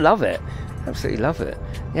 I used to love it. Absolutely love it.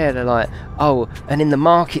 Yeah, they're like, oh, and in the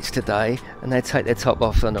markets today, and they take their top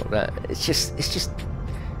off and all that. It's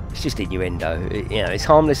just innuendo. You know, it's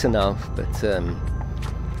harmless enough, but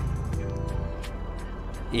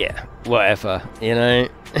yeah, whatever. You know.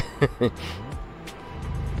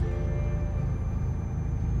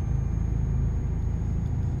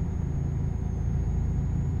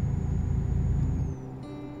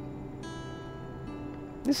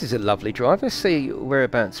 This is a lovely drive. Let's see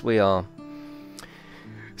whereabouts we are.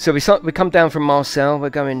 So we come down from Marseille, we're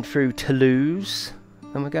going through Toulouse,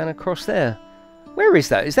 and we're going across there. Where is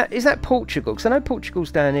that? Is that Portugal? Because I know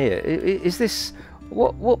Portugal's down here. Is this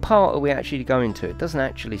what part are we actually going to? It doesn't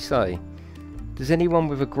actually say. Does anyone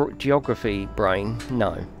with a geography brain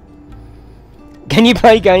know? Can you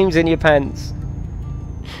play games in your pants?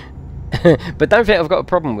 But don't think I've got a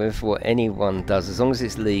problem with what anyone does, as long as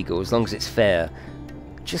it's legal, as long as it's fair.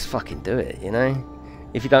 Just fucking do it, you know.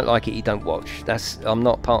 If you don't like it, you don't watch. I'm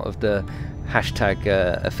not part of the hashtag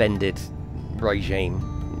offended regime.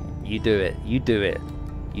 You do it. You do it.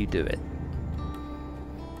 You do it.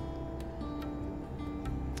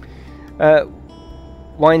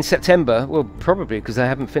 Why in September? Well, probably because they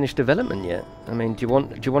haven't finished development yet. I mean, do you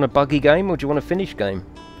want a buggy game or do you want a finished game?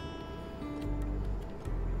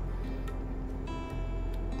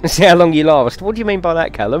 See how long you last. What do you mean by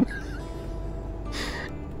that, Callum?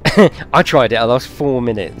 I tried it. I lost 4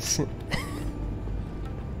 minutes.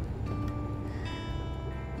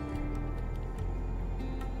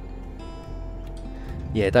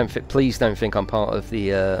 Yeah, please don't think I'm part of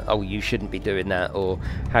the oh, you shouldn't be doing that, or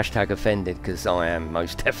hashtag offended, because I am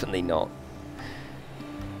most definitely not.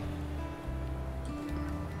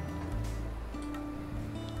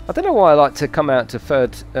 I don't know why I like to come out to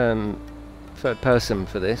third person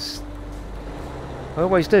for this. I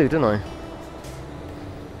always do, don't I?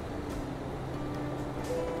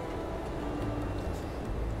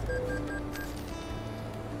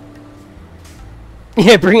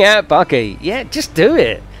 Yeah, bring it out, Bucky. Yeah, just do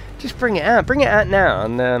it. Just bring it out. Bring it out now,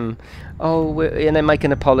 and and then make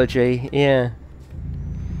an apology. Yeah.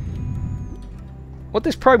 What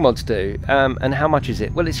does Pro Mods do? And how much is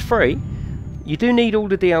it? Well, it's free. You do need all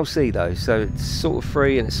the DLC though, so it's sort of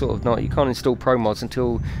free and it's sort of not. You can't install Pro Mods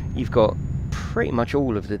until you've got pretty much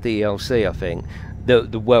all of the DLC. I think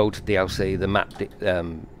the world DLC,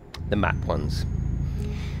 the map ones.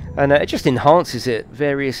 And it just enhances it,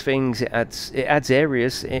 various things. It adds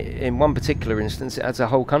areas. In one particular instance, it adds a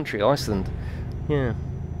whole country, Iceland. Yeah.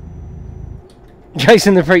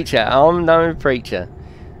 Jason the Preacher. I'm no preacher.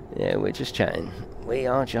 Yeah, we're just chatting. We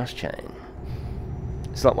are just chatting.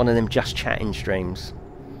 It's like one of them just chatting streams.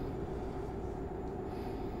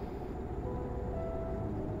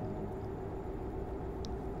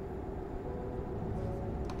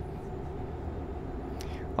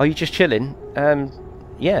 Are you just chilling?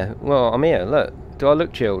 Yeah, well, I'm here. Look, do I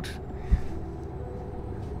look chilled?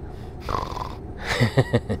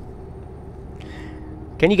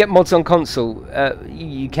 Can you get mods on console?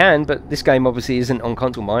 You can, but this game obviously isn't on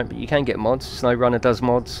console, mate. But you can get mods. SnowRunner does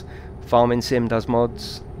mods. Farming Sim does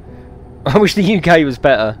mods. I wish the UK was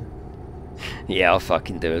better. Yeah, I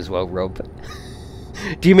fucking do as well, Rob.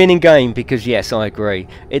 Do you mean in game? Because yes, I agree.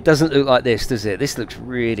 It doesn't look like this, does it? This looks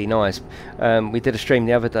really nice. We did a stream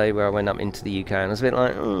the other day where I went up into the UK and I was a bit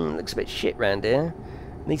like, looks a bit shit round here.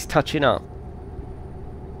 Needs touching up.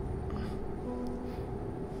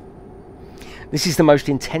 This is the most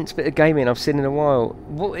intense bit of gaming I've seen in a while.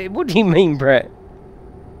 What do you mean, Brett?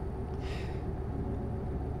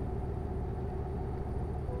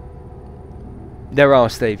 There are,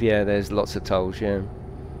 Steve. Yeah, there's lots of tolls, yeah.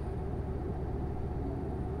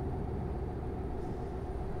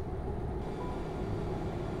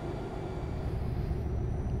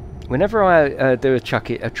 Whenever I do a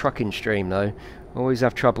trucking stream, though, I always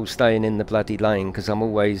have trouble staying in the bloody lane because I'm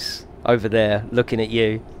always over there looking at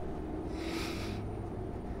you.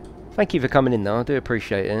 Thank you for coming in, though. I do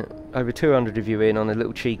appreciate it. Over 200 of you in on a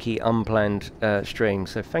little cheeky, unplanned stream,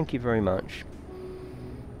 so thank you very much.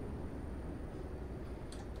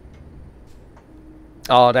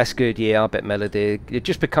 Oh, that's good. Yeah, I bet Melody. It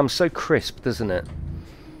just becomes so crisp, doesn't it?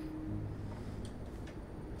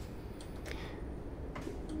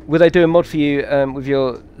 Will they do a mod for you with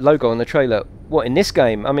your logo on the trailer? What, in this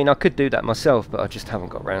game? I mean, I could do that myself, but I just haven't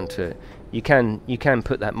got around to it. You can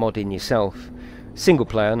put that mod in yourself. Single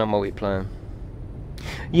player, not multiplayer.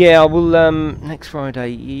 Yeah, I will next Friday.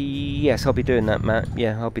 Yes, I'll be doing that, Matt.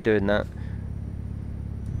 Yeah, I'll be doing that.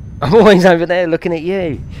 I'm always over there looking at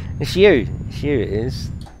you. It's you. It's you, it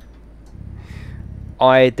is.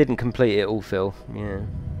 I didn't complete it all, Phil. Yeah.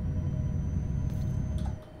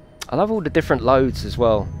 I love all the different loads as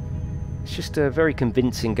well. It's just a very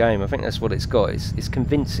convincing game. I think that's what it's got. It's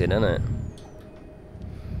convincing, isn't it?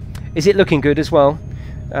 Is it looking good as well?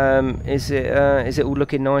 Is it all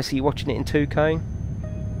looking nice? Are you watching it in 2K?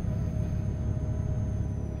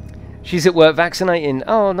 She's at work vaccinating.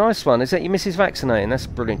 Oh, nice one. Is that your missus vaccinating? That's a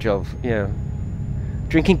brilliant job. Yeah.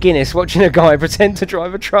 Drinking Guinness, watching a guy pretend to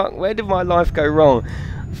drive a truck. Where did my life go wrong?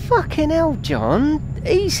 Fucking hell, John.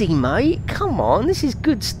 Easy, mate. Come on. This is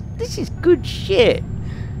good. This is good shit.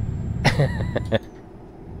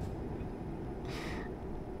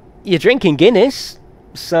 You're drinking Guinness,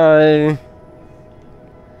 so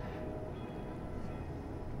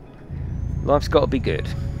life's got to be good.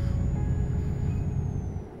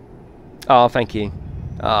 Oh, thank you.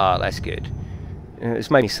 Ah, that's good.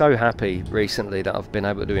 It's made me so happy recently that I've been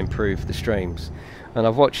able to improve the streams, and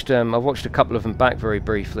I've watched a couple of them back very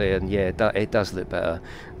briefly, and yeah, it does look better.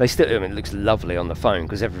 They still, I mean, it looks lovely on the phone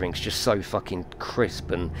because everything's just so fucking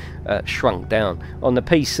crisp and shrunk down. On the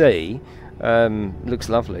PC, looks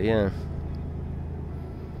lovely, yeah.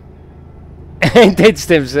 Did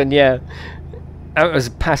Stimson, yeah. That was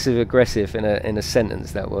passive aggressive in a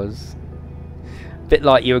sentence. That was a bit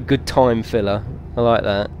like you're a good time filler. I like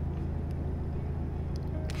that.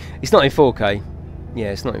 It's not in 4K.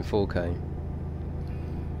 Yeah, it's not in 4K.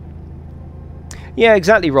 Yeah,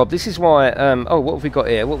 exactly, Rob. This is why. Oh, what have we got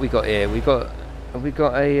here? What have we got here? Have we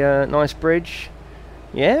got a nice bridge?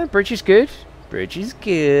 Yeah, bridge is good. Bridge is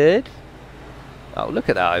good. Oh, look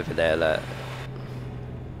at that over there. Look.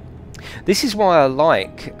 This is why I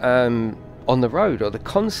like on the road, or the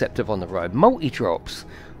concept of on the road, multi-drops.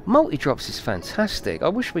 Multi-drops is fantastic. I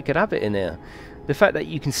wish we could have it in here. The fact that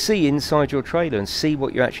you can see inside your trailer and see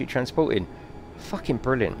what you're actually transporting, fucking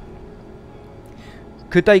brilliant.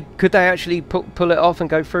 Could they actually pull it off and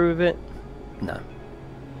go through with it? No.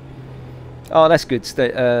 Oh, that's good,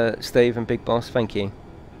 Steve and Big Boss. Thank you.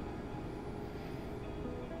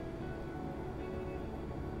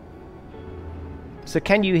 So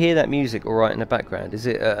can you hear that music all right in the background? Is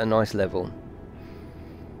it at a nice level?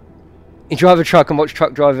 You drive a truck and watch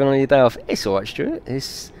truck driving on your day off. It's alright, Stuart.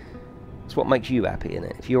 It's what makes you happy,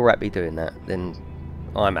 innit? If you're happy doing that, then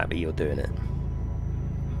I'm happy you're doing it.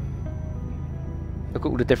 Look at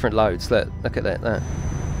all the different loads. Look at that.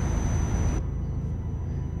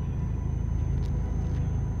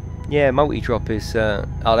 Yeah, multi-drop is... oh,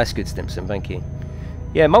 that's good, Stimson. Thank you.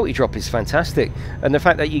 Yeah, multi-drop is fantastic. And the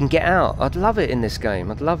fact that you can get out. I'd love it in this game.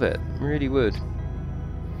 I'd love it. I really would. Do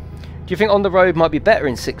you think on the road might be better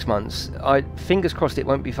in 6 months? Fingers crossed it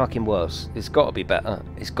won't be fucking worse. It's got to be better.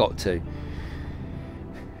 It's got to.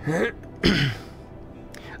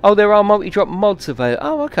 Oh, there are multi-drop mods available.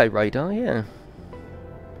 Oh, okay, Radar, yeah.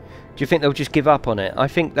 Do you think they'll just give up on it? I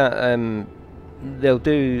think that they'll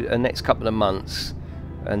do a next couple of months,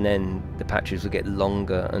 and then the patches will get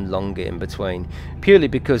longer and longer in between. Purely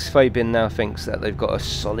because Fabian now thinks that they've got a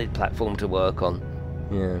solid platform to work on.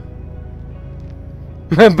 Yeah.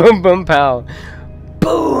 Boom boom pow.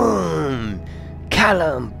 Boom.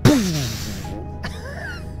 Callum. Poof.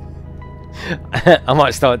 I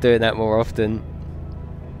might start doing that more often.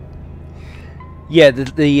 Yeah,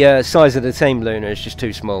 the size of the team, Luna, is just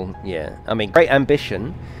too small. Yeah, I mean, great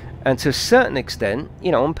ambition, and to a certain extent,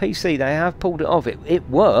 you know, on PC they have pulled it off. It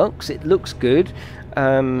works, it looks good,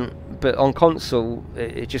 but on console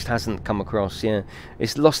it just hasn't come across. Yeah,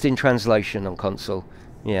 it's lost in translation on console.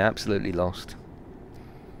 Yeah, absolutely lost.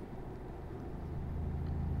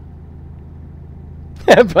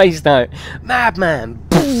 Please no, Madman.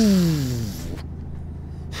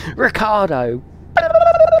 Ricardo.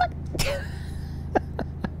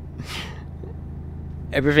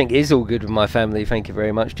 Everything is all good with my family, thank you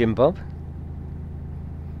very much, Jim Bob.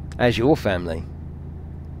 As your family.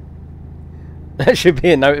 That should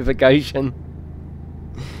be a notification.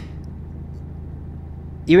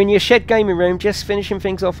 You in your shed gaming room, just finishing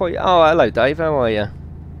things off for you? Oh, hello Dave, how are you?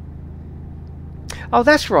 Oh,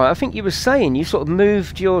 that's right, I think you were saying you sort of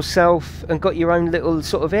moved yourself and got your own little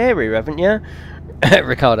sort of area, haven't you?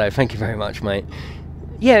 Ricardo, thank you very much, mate.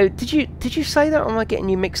 Yeah, did you say that, or am I getting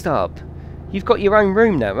you mixed up? You've got your own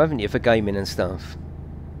room now, haven't you, for gaming and stuff?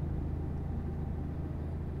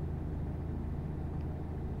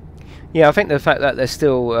 Yeah, I think the fact that they're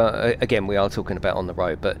still, again, we are talking about on the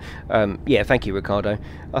road, but yeah, thank you, Ricardo.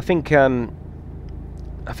 I think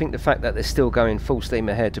the fact that they're still going full steam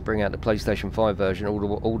ahead to bring out the PlayStation 5 version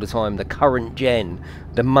all the time, the current gen,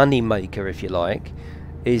 the money maker, if you like,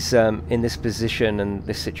 is in this position and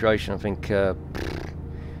this situation. I think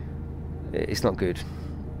it's not good.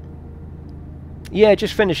 Yeah,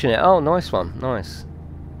 just finishing it. Oh, nice one. Nice.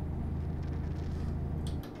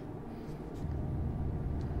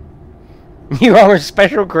 You are a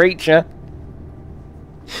special creature.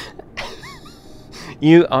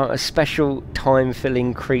 You are a special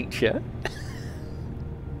time-filling creature.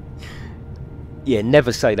 Yeah,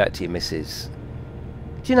 never say that to your missus.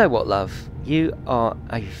 Do you know what, love? You are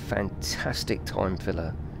a fantastic time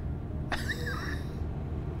filler.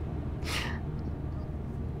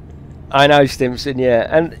 I know, Stimson, yeah.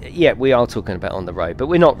 And yeah, we are talking about on the road, but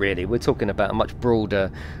we're not really. We're talking about a much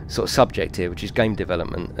broader sort of subject here, which is game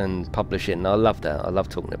development and publishing. And I love that. I love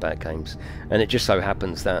talking about games. And it just so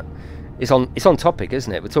happens that it's on topic,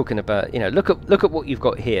 isn't it? We're talking about, you know, look at what you've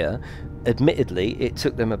got here. Admittedly, it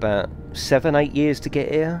took them about 7-8 years to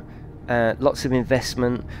get here. Lots of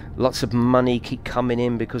investment, lots of money keep coming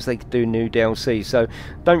in because they do new DLC. So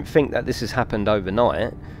don't think that this has happened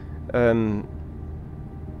overnight.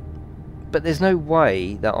 But there's no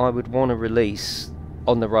way that I would want to release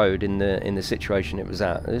on the road in the situation it was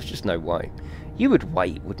at. There's just no way. You would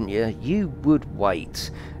wait, wouldn't you? You would wait.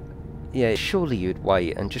 Yeah, surely you'd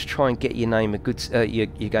wait and just try and get your name a good your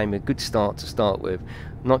game a good start to start with.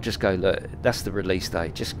 Not just go, look, that's the release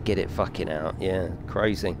date. Just get it fucking out. Yeah,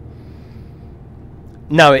 crazy.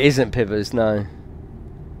 No, it isn't, Pivers. No.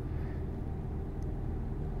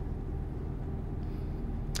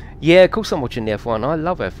 Yeah, of course I'm watching the F1. I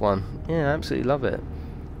love F1. Yeah, absolutely love it.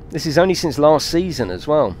 This is only since last season as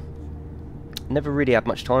well. Never really had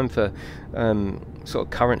much time for sort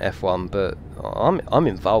of current F1, but I'm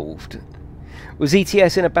involved. Was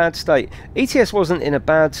ETS in a bad state? ETS wasn't in a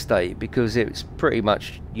bad state because it's pretty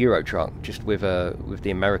much Euro Truck, just with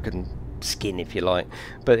the American skin, if you like.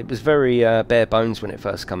 But it was very bare bones when it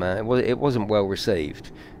first came out. It wasn't well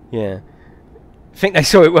received. Yeah, I think they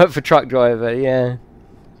saw it work for Truck Driver. Yeah.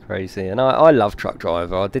 Crazy. And I love Truck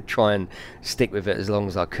Driver. I did try and stick with it as long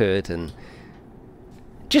as I could, and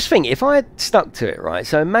just think if I had stuck to it, right?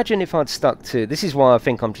 So imagine if I'd stuck to, this is why I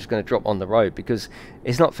think I'm just going to drop on the road, because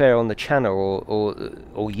it's not fair on the channel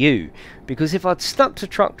or you, because if I'd stuck to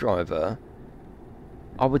Truck Driver,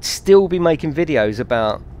 I would still be making videos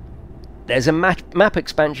about there's a map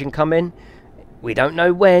expansion coming, we don't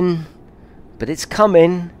know when, but it's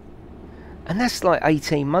coming, and that's like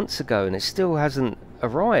 18 months ago and it still hasn't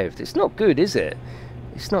arrived. It's not good, is it?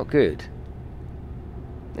 It's not good.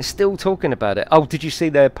 They're still talking about it. Oh, did you see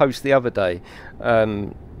their post the other day?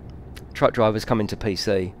 Truck Drivers coming to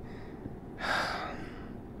PC.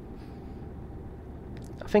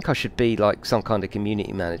 I think I should be like some kind of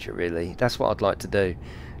community manager, really. That's what I'd like to do,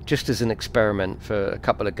 just as an experiment for a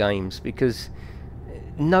couple of games, because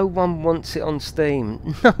no one wants it on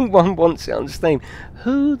Steam. No one wants it on Steam.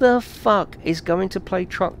 Who the fuck is going to play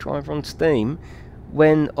Truck Driver on Steam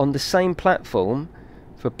when on the same platform,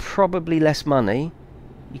 for probably less money,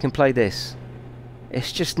 you can play this?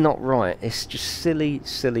 It's just not right. It's just silly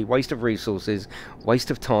waste of resources, waste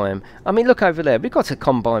of time. I mean, look over there. We've got a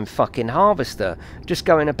combine fucking harvester just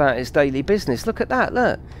going about its daily business. Look at that,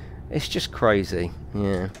 look. It's just crazy.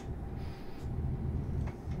 Yeah.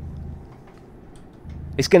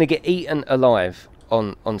 It's going to get eaten alive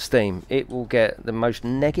on Steam. It will get the most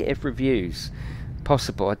negative reviews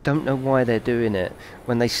possible. I don't know why they're doing it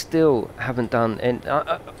when they still haven't done. And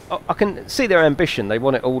I can see their ambition. They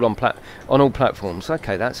want it all on all platforms.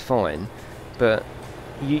 Okay, that's fine, but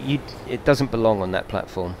it doesn't belong on that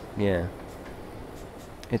platform. Yeah,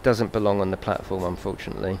 it doesn't belong on the platform,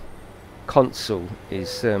 unfortunately. Console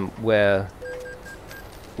is where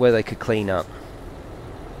they could clean up.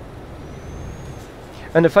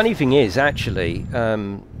 And the funny thing is, actually,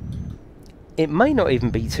 it may not even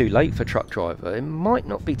be too late for Truck Driver. It might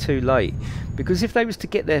not be too late, because if they was to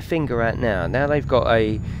get their finger out now they've got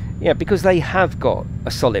because they have got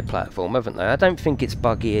a solid platform, haven't they? I don't think it's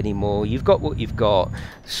buggy anymore. You've got what you've got,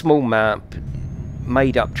 small map,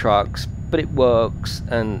 made up trucks, but it works,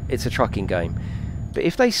 and it's a trucking game. But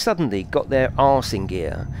if they suddenly got their arse in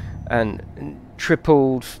gear and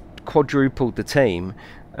tripled, quadrupled the team,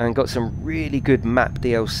 and got some really good map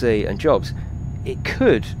DLC and jobs, it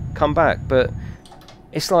could come back. But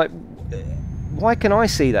it's like, why can I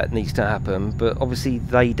see that needs to happen, but obviously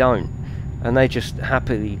they don't, and they just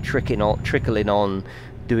happily trickling on,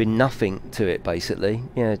 doing nothing to it, basically.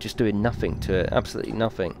 Yeah, just doing nothing to it, absolutely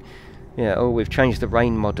nothing. Yeah, oh, we've changed the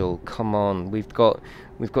rain model, come on. We've got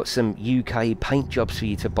some UK paint jobs for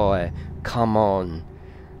you to buy, come on.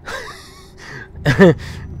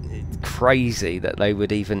 Crazy that they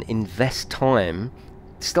would even invest time.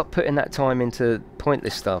 Stop putting that time into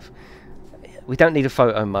pointless stuff. We don't need a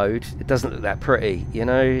photo mode. It doesn't look that pretty, you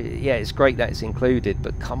know. Yeah, it's great that it's included,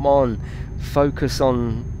 but come on, focus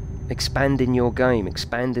on expanding your game,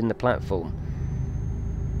 expanding the platform.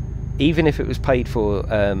 Even if it was paid for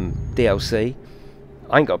DLC,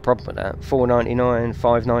 I ain't got a problem with that. $4.99,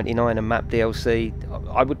 $5.99 a map DLC.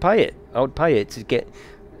 I would pay it. I would pay it to get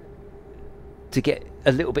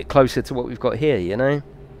a little bit closer to what we've got here, you know.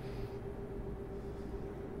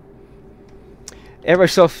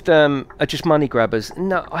 Aerosoft are just money grabbers.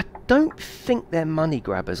 No, I don't think they're money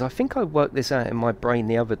grabbers. I think I worked this out in my brain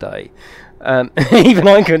the other day. Even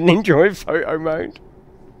I couldn't enjoy photo mode.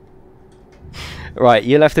 Right,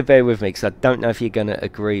 you'll have to bear with me, because I don't know if you're going to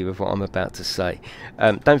agree with what I'm about to say.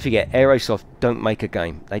 Don't forget, Aerosoft don't make a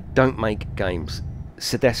game. They don't make games.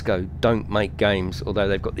 Sedesco don't make games, although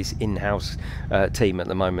they've got this in-house team at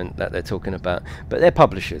the moment that they're talking about. But they're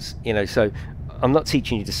publishers, you know, so I'm not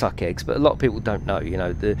teaching you to suck eggs, but a lot of people don't know, you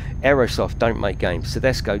know. The Aerosoft don't make games.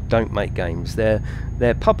 Sedesco don't make games. They're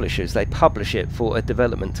publishers. They publish it for a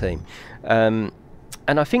development team. And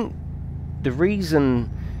I think the reason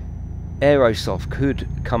Aerosoft could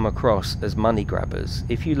come across as money grabbers,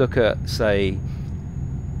 if you look at, say,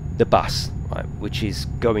 the bus, right, which is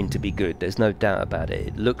going to be good, there's no doubt about it.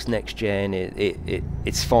 It looks next gen,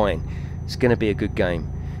 it's fine, it's going to be a good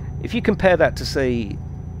game. If you compare that to, say,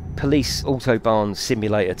 Police Autobahn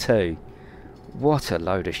Simulator 2, what a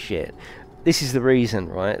load of shit. This is the reason,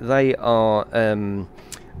 right? They are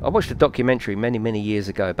I watched a documentary many years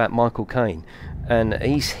ago about Michael Caine, and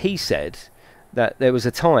he said that there was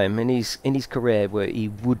a time in his career where he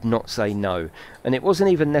would not say no, and it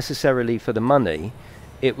wasn't even necessarily for the money.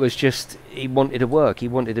 It was just he wanted to work. He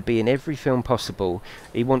wanted to be in every film possible.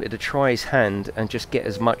 He wanted to try his hand and just get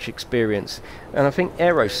as much experience. And I think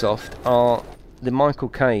Aerosoft are the Michael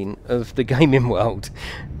Caine of the gaming world.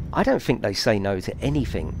 I don't think they say no to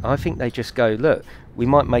anything. I think they just go, look, we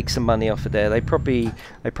might make some money off of there. They probably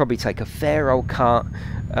take a fair old cut,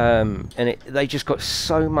 and they just got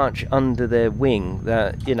so much under their wing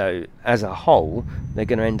that, you know, as a whole, they're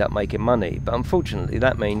going to end up making money. But unfortunately,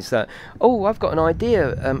 that means that, oh, I've got an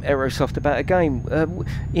idea, Aerosoft, about a game.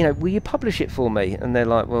 You know, will you publish it for me? And they're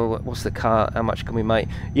like, well, what's the cut? How much can we make?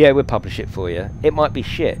 Yeah, we'll publish it for you. It might be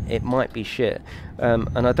shit. It might be shit.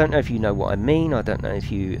 And I don't know if you know what I mean. I don't know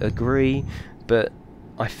if you agree, but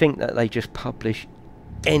I think that they just publish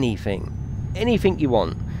anything you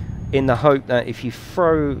want, in the hope that if you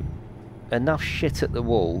throw enough shit at the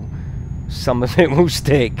wall, some of it will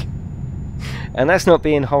stick. And that's not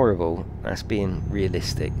being horrible, that's being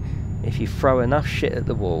realistic. If you throw enough shit at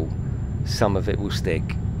the wall, some of it will stick,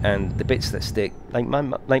 and the bits that stick, they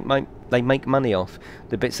make money off.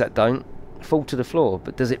 The bits that don't fall to the floor.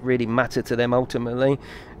 But does it really matter to them ultimately?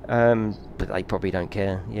 But they probably don't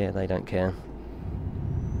care. Yeah, they don't care.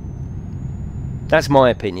 That's my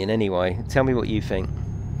opinion anyway. Tell me what you think.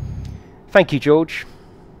 Thank you, George.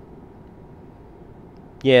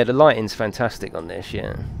 Yeah, the lighting's fantastic on this,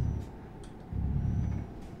 yeah.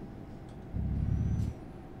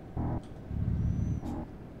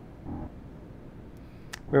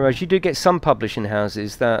 Whereas you do get some publishing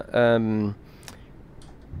houses that they're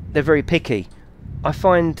very picky I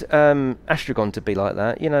find Astragon to be like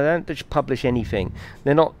that. You know, they don't just publish anything.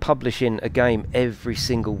 They're not publishing a game every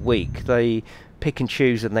single week. They pick and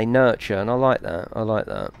choose and they nurture, and I like that. I like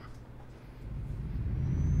that.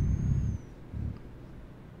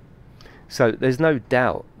 So there's no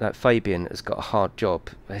doubt that Fabian has got a hard job.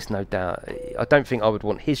 There's no doubt. I don't think I would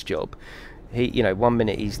want his job. He, you know, 1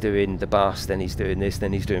 minute he's doing the bus, then he's doing this,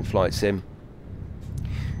 then he's doing flight sim.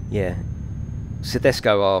 Yeah.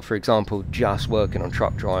 Sedesco are, for example, just working on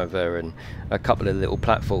Truck Driver and a couple of little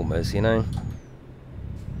platformers, you know.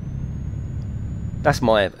 That's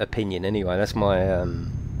my opinion anyway. That's my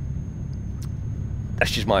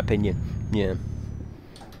that's just my opinion. Yeah.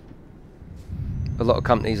 A lot of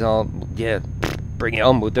companies are, yeah, bring it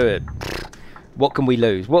on, we'll do it. What can we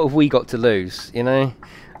lose? What have we got to lose, you know?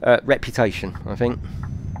 Reputation, I think.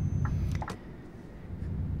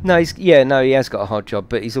 No, no, he has got a hard job,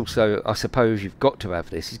 but he's also, I suppose you've got to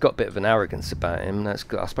have this. He's got a bit of an arrogance about him. I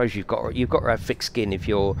suppose you've got to have thick skin if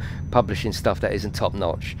you're publishing stuff that isn't top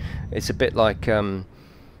notch. It's a bit like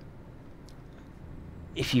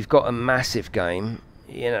if you've got a massive game,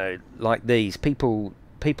 you know, like these people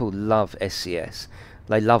love SCS.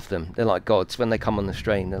 They love them. They're like gods when they come on the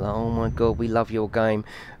stream. They're like, oh my god, we love your game,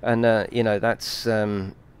 and you know, that's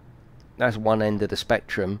one end of the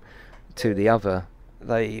spectrum to the other.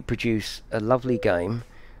 They produce a lovely game,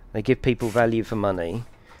 they give people value for money,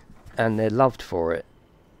 and they're loved for it.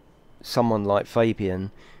 Someone like Fabian,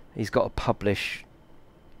 he's got to publish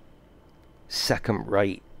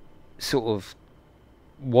second-rate sort of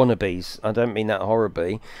wannabes. I don't mean that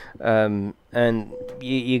horribly, and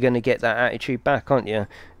you're going to get that attitude back, aren't you?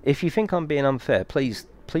 If you think I'm being unfair, please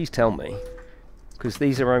tell me, because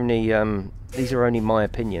these are only my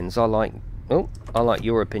opinions. I like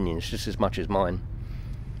your opinions just as much as mine.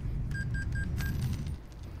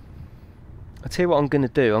 I'll tell you what I'm going to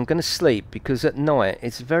do. I'm going to sleep, because at night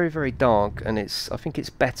it's very, very dark, and I think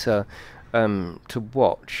it's better to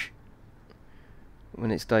watch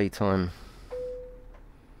when it's daytime.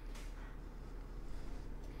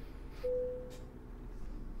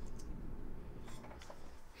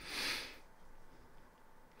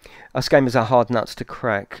 Us gamers are hard nuts to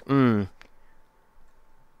crack. I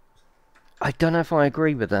don't know if I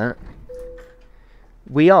agree with that.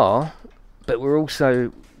 We are, but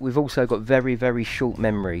we've also got very, very short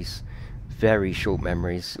memories. Very short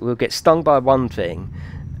memories. We'll get stung by one thing,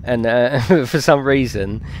 and for some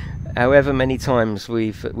reason, however many times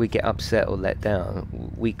we get upset or let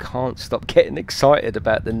down, we can't stop getting excited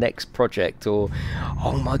about the next project. Or,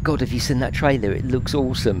 oh my god, have you seen that trailer? It looks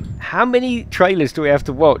awesome. How many trailers do we have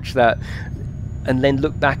to watch that, and then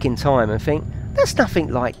look back in time and think, there's nothing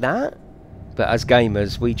like that? But as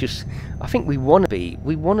gamers, I think we want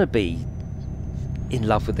to be in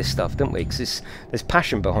love with this stuff, don't we? Because there's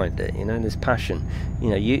passion behind it, you know. There's passion. You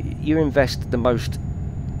know, you invest the most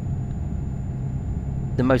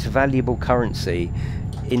valuable currency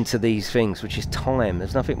into these things, which is time.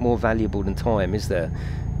 There's nothing more valuable than time, is there?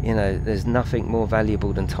 You know, there's nothing more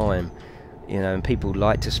valuable than time. You know, and people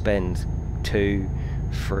like to spend 2,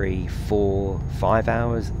 3, 4, 5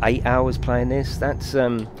 hours, 8 hours playing this. That's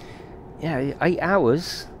 8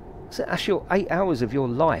 hours. That's your 8 hours of your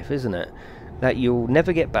life, isn't it? That you'll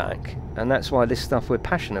never get back. And that's why this stuff, we're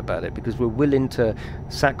passionate about it, because we're willing to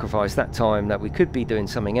sacrifice that time that we could be doing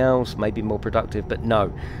something else, maybe more productive. But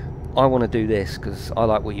no, I want to do this because I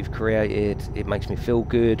like what you've created. It makes me feel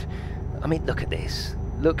good. I mean, look at this.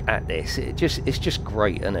 Look at this. It's just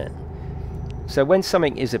great, isn't it? So when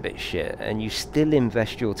something is a bit shit and you still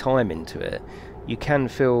invest your time into it, you can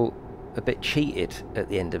feel a bit cheated at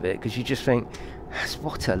the end of it, because you just think,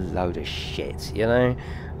 what a load of shit, you know?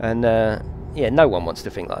 And yeah, no one wants to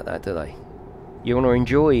think like that, do they? You want to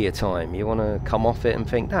enjoy your time. You want to come off it and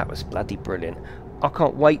think, that was bloody brilliant. I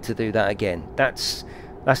can't wait to do that again. That's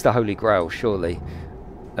the holy grail, surely,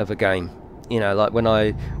 of a game. You know, like when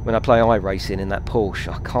I play iRacing in that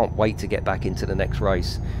Porsche, I can't wait to get back into the next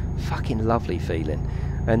race. Fucking lovely feeling.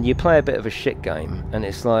 And you play a bit of a shit game, and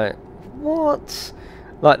it's like, what?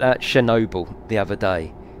 Like that Chernobyl the other day.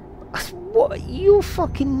 What? You're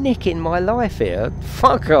fucking nicking my life here.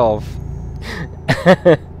 Fuck off.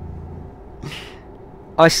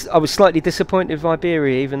 I was slightly disappointed with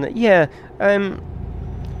Iberia, even that. Yeah, I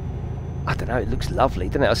don't know. It looks lovely,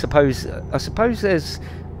 doesn't it? I suppose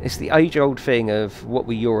it's the age-old thing of what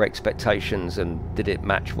were your expectations and did it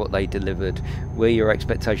match what they delivered? Were your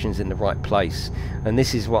expectations in the right place? And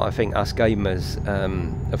this is what I think us gamers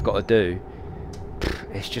have got to do.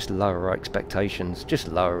 It's just lower our expectations. Just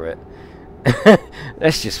lower it.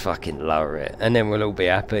 Let's just fucking lower it, and then we'll all be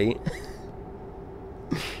happy.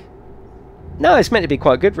 No, it's meant to be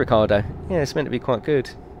quite good, Ricardo. Yeah, it's meant to be quite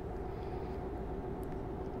good.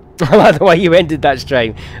 I like the way you ended that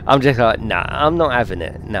stream. I'm just like, nah, I'm not having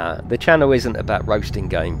it. Nah, the channel isn't about roasting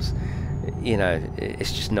games. You know,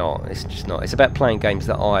 it's just not. It's just not. It's about playing games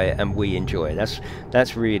that I and we enjoy.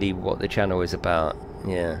 That's really what the channel is about.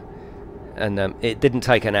 Yeah. And it didn't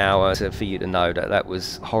take an hour for you to know that that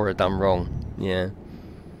was horror done wrong. Yeah.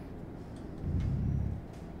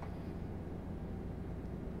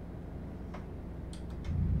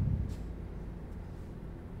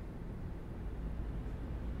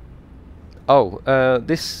 Oh,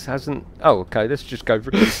 this hasn't. Oh, okay. Let's just go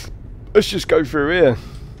through. Let's just go through here.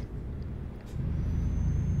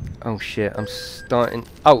 Oh shit! I'm starting.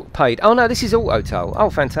 Oh, paid. Oh no, this is auto toll. Oh,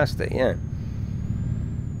 fantastic. Yeah.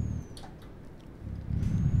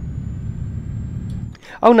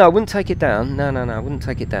 Oh no, I wouldn't take it down. No, I wouldn't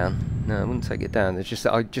take it down. No, I wouldn't take it down. It's just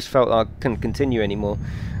that I just felt like I couldn't continue anymore.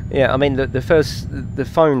 Yeah, I mean the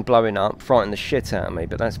phone blowing up frightened the shit out of me,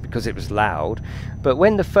 but that's because it was loud. But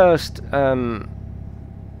when the first that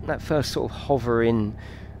first sort of hovering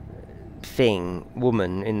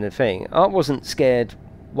woman in the thing, I wasn't scared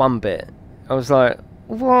one bit. I was like,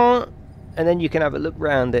 what? And then you can have a look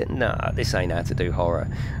round it. Nah, this ain't how to do horror.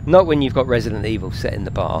 Not when you've got Resident Evil set in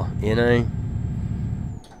the bar, you know.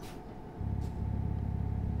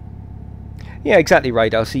 Yeah, exactly,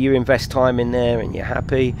 Radar. So you invest time in there and you're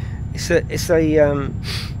happy. It's a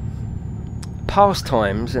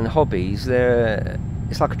pastimes and hobbies.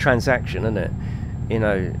 It's like a transaction, isn't it? You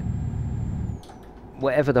know,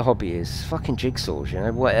 whatever the hobby is, fucking jigsaws. You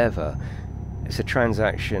know, whatever. It's a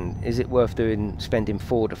transaction. Is it worth spending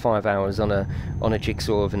 4 to 5 hours on a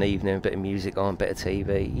jigsaw of an evening, a bit of music on, a bit of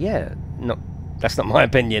TV? Yeah, that's not my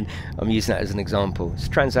opinion. I'm using that as an example. It's a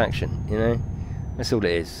transaction. You know, that's all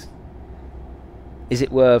it is. Is it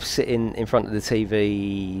worth sitting in front of the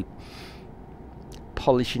TV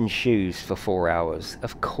polishing shoes for 4 hours?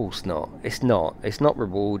 Of course not. It's not. It's not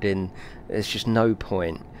rewarding. There's just no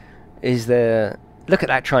point. Is there... Look at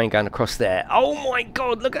that train going across there. Oh my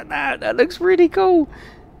god, look at that. That looks really cool.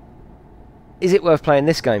 Is it worth playing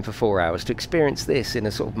this game for 4 hours to experience this in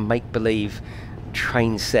a sort of make-believe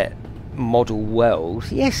train set model world?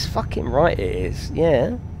 Yes, fucking right it is.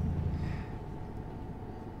 Yeah.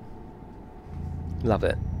 Love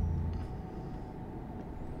it.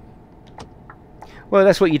 Well,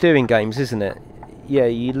 that's what you do in games, isn't it? Yeah,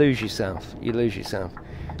 you lose yourself. You lose yourself.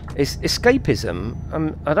 It's escapism.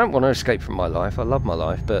 I don't want to escape from my life. I love my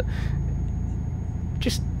life, but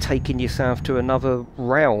just taking yourself to another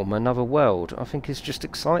realm, another world, I think is just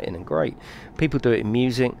exciting and great. People do it in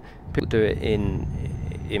music. People do it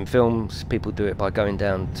in films. People do it by going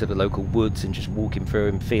down to the local woods and just walking through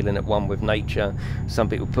and feeling at one with nature. Some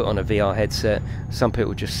people put on a VR headset. Some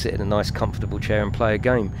people just sit in a nice comfortable chair and play a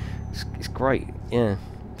game. It's great. Yeah,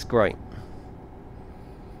 it's great.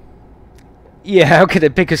 Yeah, how could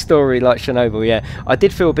it pick a story like Chernobyl? Yeah, I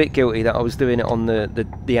did feel a bit guilty that I was doing it on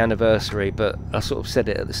the anniversary, but I sort of said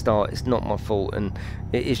it at the start. It's not my fault, and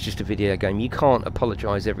it is just a video game. You can't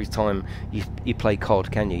apologise every time you play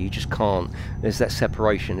COD, can you? You just can't. There's that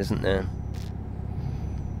separation, isn't there?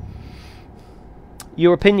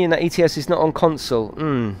 Your opinion that ETS is not on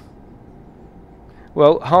console?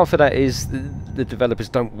 Well, half of that is the developers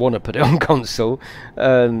don't want to put it on console.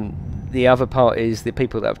 The other part is the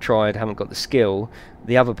people that have tried haven't got the skill.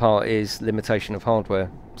 The other part is limitation of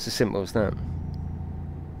hardware. It's as simple as that.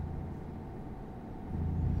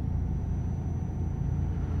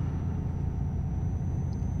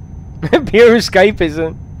 Pure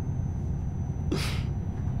escapism.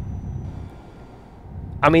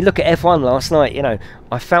 I mean, look at F1 last night. You know,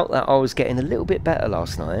 I felt that I was getting a little bit better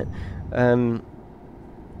last night.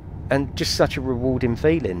 And just such a rewarding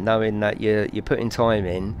feeling, knowing that you're putting time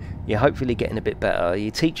in, you're hopefully getting a bit better,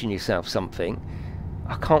 you're teaching yourself something.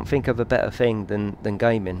 I can't think of a better thing than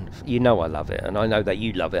gaming. You know I love it, and I know that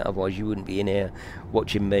you love it, otherwise you wouldn't be in here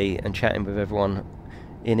watching me and chatting with everyone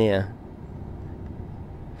in here.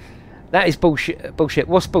 That is bullshit. Bullshit.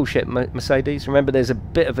 What's bullshit, Mercedes? Remember, there's a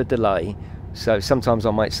bit of a delay, so sometimes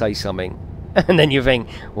I might say something, and then you think,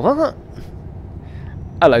 what?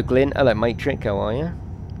 Hello, Glyn. Hello, Matrix. How are you?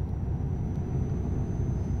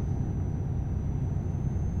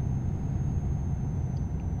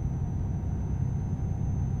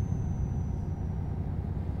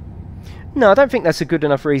 No, I don't think that's a good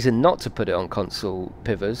enough reason not to put it on console,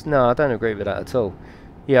 Pivers. No, I don't agree with that at all.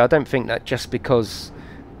 Yeah, I don't think that just because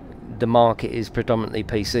the market is predominantly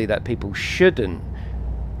PC that people shouldn't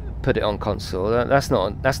put it on console. That's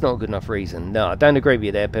not a good enough reason. No, I don't agree with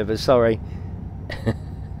you there, Pivers. Sorry.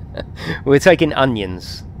 We're taking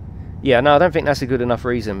onions. Yeah, no, I don't think that's a good enough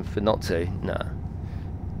reason for not to. No.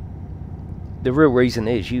 The real reason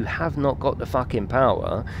is you have not got the fucking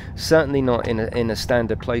power, certainly not in a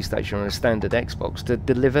standard PlayStation or a standard Xbox, to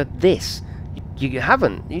deliver this. You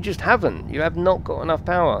haven't. You just haven't. You have not got enough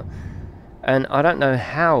power. And I don't know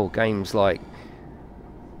how games like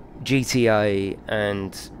GTA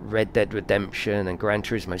and Red Dead Redemption and Gran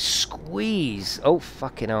Turismo squeeze... Oh,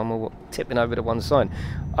 fucking hell, I'm tipping over to one side.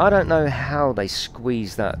 I don't know how they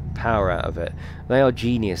squeeze that power out of it. They are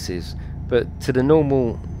geniuses. But to the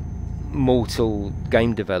normal mortal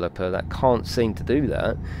game developer that can't seem to do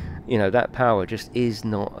that, you know, that power just is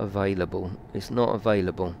not available. It's not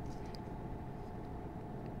available.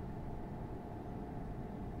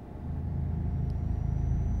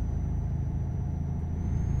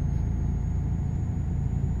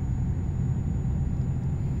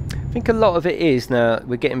 I think a lot of it is, now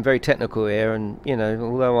we're getting very technical here, and you know,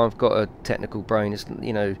 although I've got a technical brain, it's,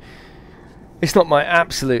 you know, it's not my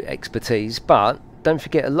absolute expertise, but don't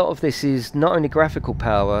forget a lot of this is not only graphical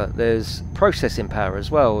power, there's processing power as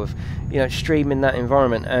well, of, you know, streaming that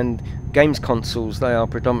environment. And games consoles, they are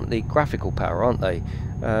predominantly graphical power, aren't they?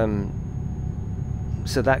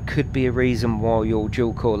 So that could be a reason why your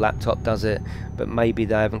dual core laptop does it, but maybe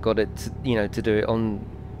they haven't got it to, you know, to do it on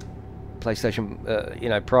PlayStation, you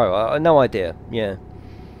know, Pro. I no idea. Yeah.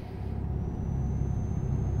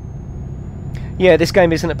 Yeah, this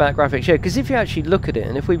game isn't about graphics. Yeah, because if you actually look at it,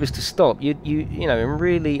 and if we was to stop, you know, and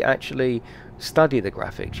really actually study the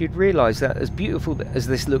graphics, you'd realise that as beautiful as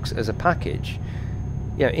this looks as a package,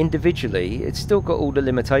 you know, individually, it's still got all the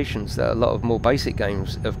limitations that a lot of more basic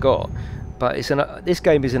games have got. But it's this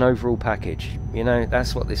game is an overall package. You know,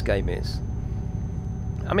 that's what this game is.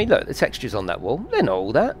 I mean, look, the textures on that wall, they're not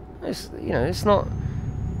all that. It's, you know, it's not.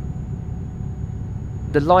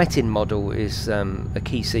 The lighting model is a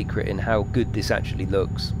key secret in how good this actually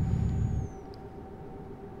looks.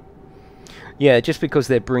 Yeah, just because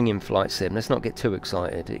they're bringing Flight Sim, let's not get too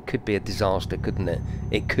excited. It could be a disaster, couldn't it?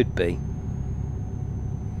 It could be.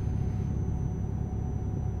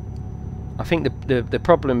 I think the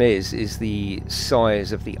problem is the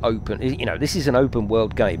size of the open. You know, this is an open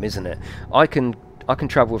world game, isn't it? I can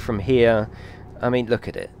travel from here. I mean, look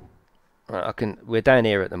at it. We're down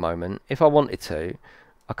here at the moment. If I wanted to,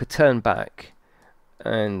 I could turn back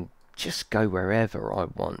and just go wherever I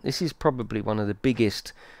want. This is probably one of the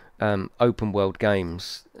biggest open world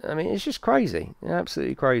games. I mean, it's just crazy,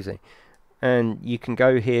 absolutely crazy. And you can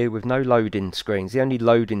go here with no loading screens. The only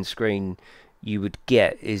loading screen you would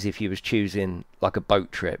get is if you was choosing like a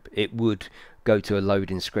boat trip. It would go to a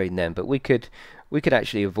loading screen then. But we could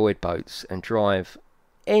actually avoid boats and drive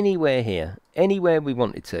anywhere here, anywhere we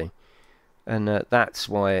wanted to. And that's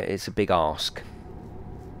why it's a big ask.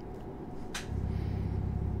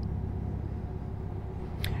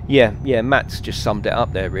 Yeah, Matt's just summed it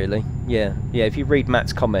up there, really. Yeah, if you read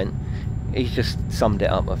Matt's comment, he's just summed it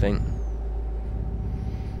up, I think.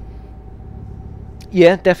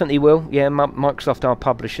 Yeah, definitely will. Yeah, Microsoft are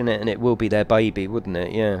publishing it, and it will be their baby, wouldn't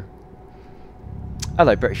it? Yeah.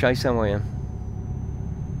 Hello, British Ace, how are you?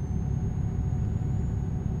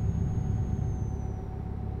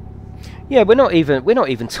 Yeah, we're not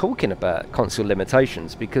even talking about console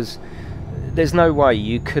limitations, because there's no way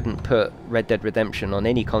you couldn't put Red Dead Redemption on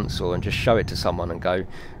any console and just show it to someone and go,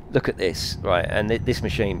 look at this, right? And this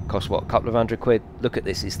machine costs what, a couple of £100? Look at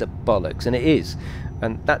this, it's the bollocks, and it is,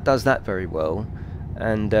 and that does that very well,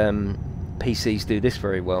 and PCs do this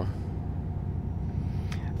very well.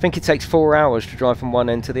 I think it takes 4 hours to drive from one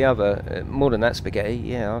end to the other. More than that, spaghetti.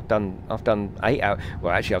 Yeah, I've done 8 hours.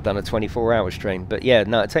 Well, actually, I've done a 24-hour stream. But yeah,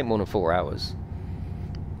 no, it takes more than 4 hours.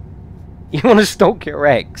 You want to stalk your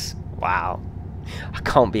ex? Wow, I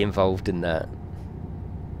can't be involved in that.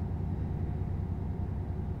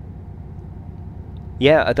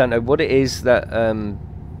 Yeah, I don't know what it is that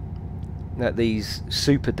that these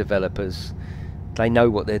super developers, they know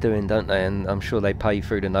what they're doing, don't they? And I'm sure they pay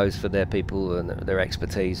through the nose for their people and their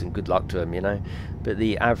expertise, and good luck to them, you know. But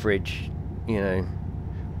the average, you know,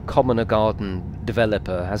 commoner garden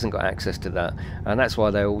developer hasn't got access to that, and that's why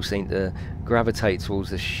they all seem to gravitate towards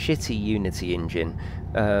the shitty Unity engine,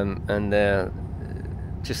 and their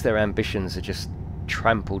ambitions are just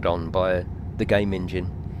trampled on by the game engine.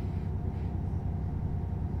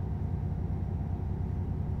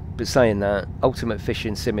 But saying that, Ultimate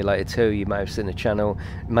Fishing Simulator 2, you may have seen it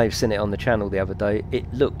on the channel the other day.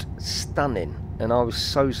 It looked stunning, and I was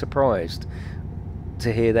so surprised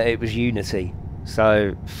to hear that it was Unity.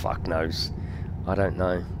 So, fuck knows. I don't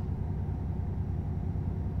know.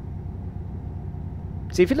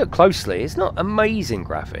 See, if you look closely, it's not amazing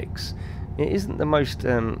graphics. It isn't the most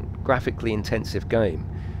graphically intensive game.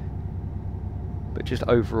 but just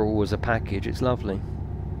overall as a package, it's lovely.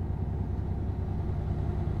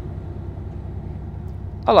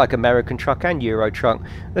 I like American truck and Euro truck.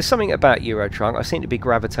 There's something about Euro truck, I seem to be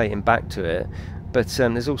gravitating back to it, but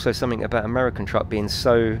there's also something about American truck being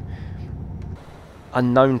so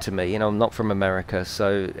unknown to me. You know, I'm not from America,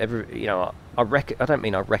 so you know, I don't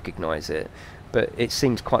mean I recognise it, but it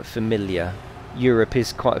seems quite familiar. Europe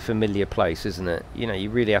is quite a familiar place, isn't it? You know, you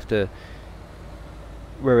really have to.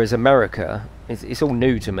 Whereas America, it's all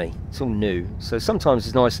new to me. It's all new. So sometimes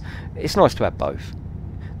it's nice. It's nice to have both.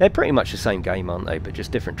 They're pretty much the same game, aren't they? But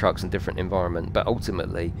just different trucks and different environment. But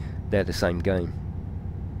ultimately, they're the same game.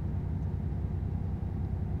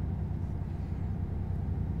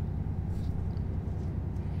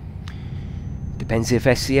 Depends if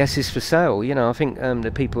SCS is for sale. You know, I think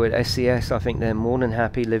the people at SCS, I think they're more than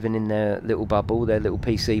happy living in their little bubble, their little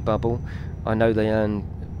PC bubble. I know they earn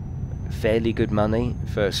fairly good money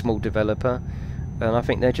for a small developer, and I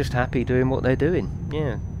think they're just happy doing what they're doing.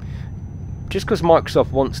 Yeah. Just because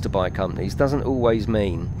Microsoft wants to buy companies doesn't always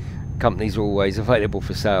mean companies are always available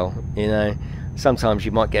for sale. You know, sometimes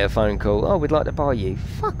you might get a phone call, oh, we'd like to buy you.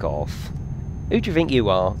 Fuck off. Who do you think you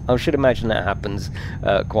are? I should imagine that happens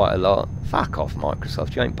quite a lot. Fuck off,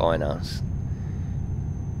 Microsoft, you ain't buying us.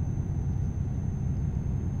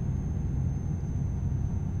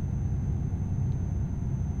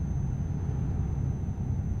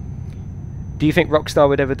 Do you think Rockstar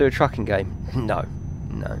would ever do a trucking game? No,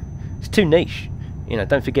 no. It's too niche. You know,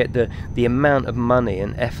 don't forget the amount of money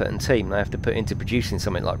and effort and team they have to put into producing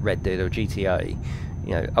something like Red Dead or GTA.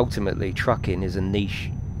 You know, ultimately trucking is a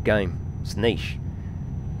niche game. It's niche.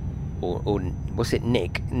 Or what's it,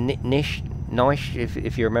 niche? Niche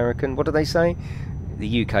if you're American. What do they say?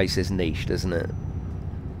 The UK says niche, doesn't it?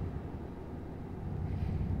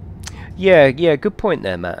 Yeah, good point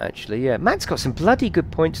there, Matt, actually. Yeah, Matt's got some bloody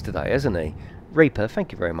good points today, hasn't he? Reaper,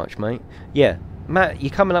 thank you very much, mate. Yeah. Matt,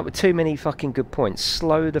 you're coming up with too many fucking good points.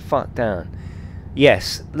 Slow the fuck down.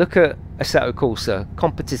 Yes, look at Assetto Corsa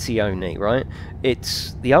Competizione, right?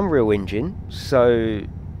 It's the Unreal Engine, so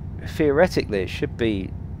theoretically it should be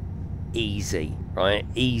easy, right?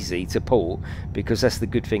 Easy to port, because that's the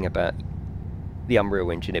good thing about the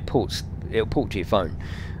Unreal Engine. It'll port to your phone.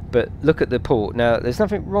 But look at the port. Now, there's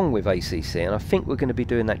nothing wrong with ACC, and I think we're going to be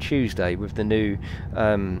doing that Tuesday with the new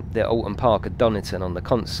the Alton Park at Donington on the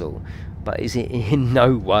console. But is it in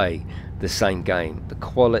no way the same game? The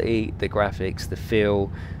quality, the graphics, the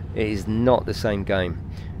feel, it is not the same game.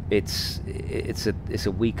 It's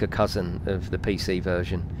a weaker cousin of the PC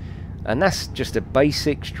version, and that's just a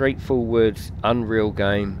basic, straightforward Unreal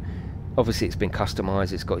game. Obviously, it's been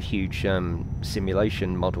customized. It's got a huge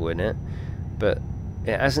simulation model in it, but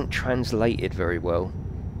it hasn't translated very well.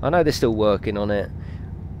 I know they're still working on it.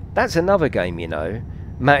 That's another game, you know.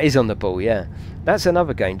 Matt is on the ball, yeah. That's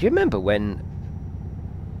another game. Do you remember when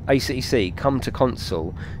ACC come to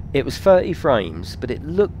console? It was 30 frames, but it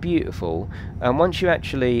looked beautiful. And once you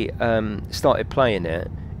actually started playing it,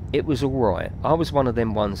 it was alright. I was one of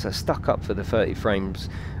them ones that stuck up for the 30 frames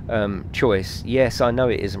choice. Yes, I know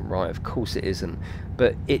it isn't right. Of course it isn't.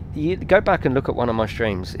 But you go back and look at one of my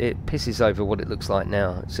streams. It pisses over what it looks like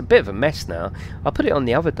now. It's a bit of a mess now. I put it on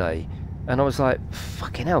the other day, and I was like,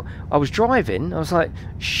 fucking hell. I was driving, I was like,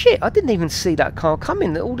 shit, I didn't even see that car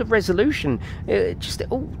coming. All the resolution, it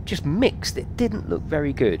all just mixed. It didn't look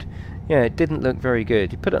very good. Yeah, it didn't look very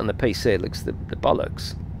good. You put it on the PC, it looks the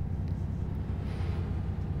bollocks.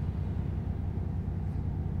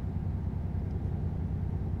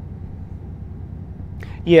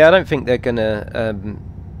 Yeah, I don't think they're gonna,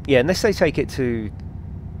 yeah, unless they take it to,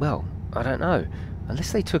 well, I don't know.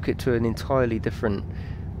 Unless they took it to an entirely different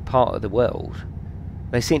part of the world.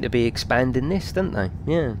 They seem to be expanding this, don't they?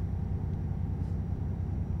 Yeah.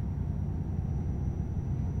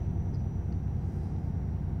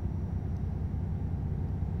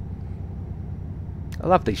 I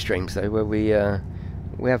love these streams though, where we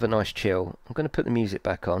have a nice chill. I'm going to put the music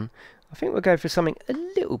back on. I think we'll go for something a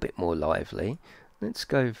little bit more lively. Let's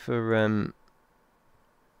go for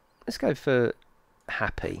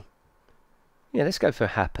happy. Yeah, let's go for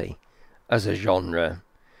happy as a genre.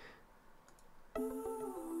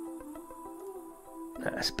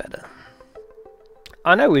 That's better.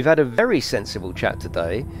 I know we've had a very sensible chat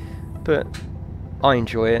today, but I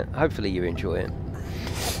enjoy it. Hopefully you enjoy it.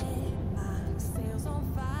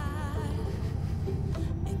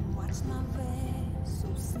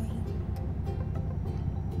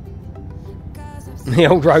 The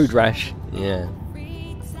old road rash. Yeah.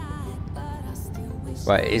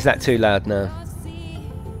 Right, is that too loud now?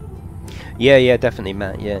 Yeah, definitely,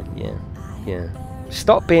 Matt. Yeah.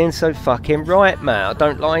 Stop being so fucking right, man. I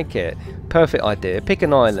don't like it. Perfect idea. Pick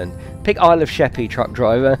an island. Pick Isle of Sheppey, truck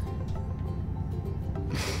driver.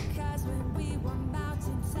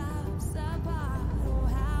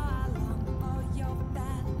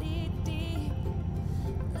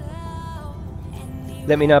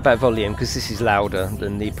 Let me know about volume, because this is louder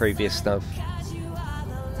than the previous stuff.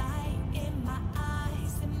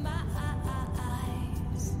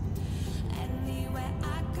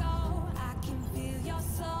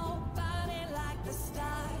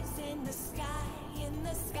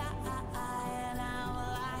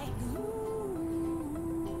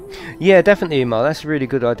 Yeah, definitely, Umar. That's a really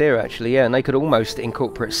good idea, actually. Yeah, and they could almost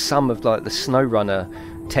incorporate some of like the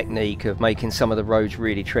SnowRunner technique of making some of the roads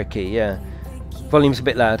really tricky. Yeah, volume's a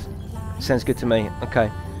bit loud. Sounds good to me. Okay.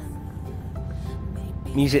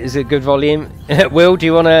 Music is a good volume. Will, do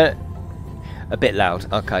you want a bit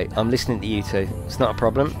loud? Okay, I'm listening to you two. It's not a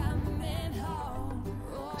problem.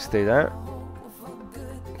 Let's do that.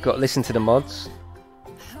 Got to listen to the mods.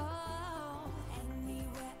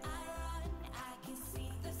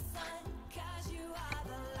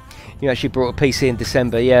 You actually brought a PC in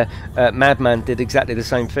December, yeah. Madman did exactly the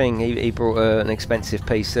same thing. He brought an expensive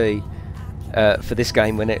PC for this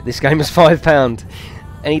game when this game was £5,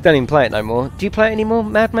 and he don't even play it no more. Do you play it anymore,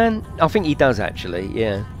 Madman? I think he does actually,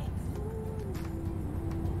 yeah.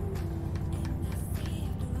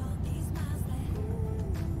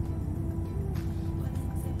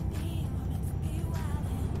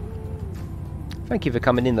 Thank you for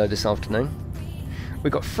coming in though this afternoon.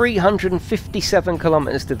 We've got 357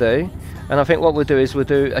 kilometres to do, and I think what we'll do is we'll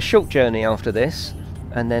do a short journey after this,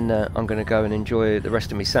 and then I'm going to go and enjoy the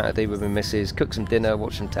rest of my Saturday with my missus, cook some dinner,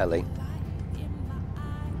 watch some telly.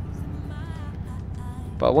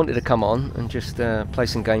 But I wanted to come on and just play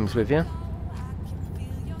some games with you.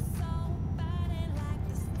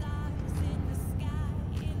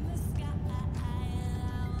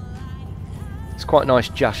 It's quite nice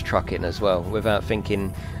just trucking as well, without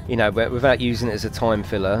thinking, you know, without using it as a time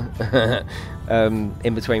filler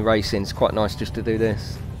in between racing. It's quite nice just to do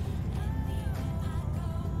this.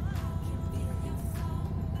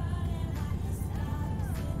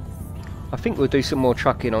 I think we'll do some more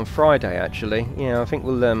trucking on Friday actually. Yeah, I think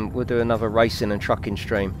we'll do another racing and trucking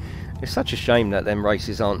stream. It's such a shame that them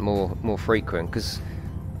races aren't more frequent, because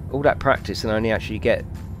all that practice and only actually get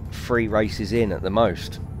 3 races in at the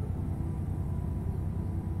most.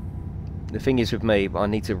 The thing is with me, I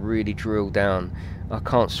need to really drill down. I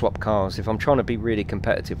can't swap cars. If I'm trying to be really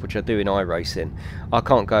competitive, which I do in iRacing, I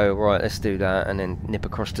can't go, right, let's do that, and then nip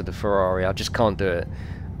across to the Ferrari. I just can't do it.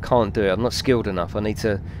 Can't do it. I'm not skilled enough. I need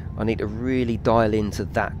to really dial into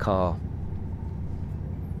that car.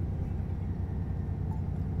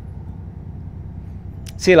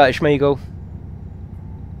 See you later, Schmeagol.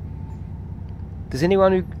 Does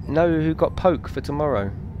anyone know who got Poke for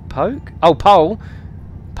tomorrow? Poke? Oh, Pole.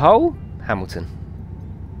 Pole? Hamilton.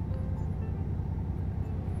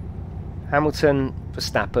 Hamilton,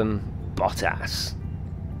 Verstappen, Bottas.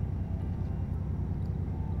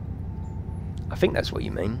 I think that's what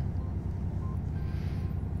you mean.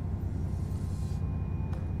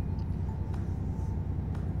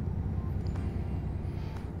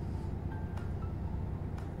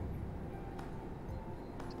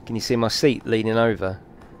 Can you see my seat leaning over?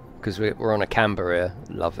 Because we're on a camber here.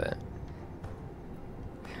 Love it.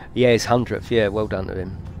 Yeah, his 100th. Yeah, well done to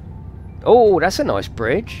him. Oh, that's a nice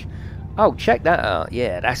bridge. Oh, check that out.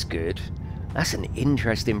 Yeah, that's good. That's an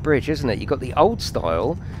interesting bridge, isn't it? You've got the old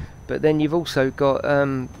style, but then you've also got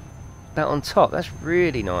that on top. That's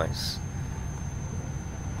really nice.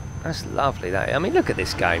 That's lovely. That. I mean, look at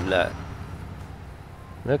this game. Look.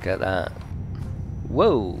 Look at that.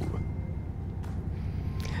 Whoa.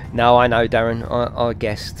 No, I know, Darren. I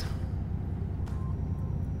guessed.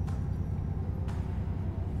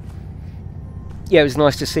 Yeah, it was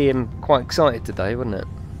nice to see him quite excited today, wasn't it?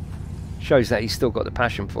 Shows that he's still got the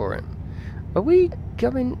passion for it. Are we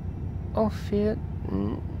going off here?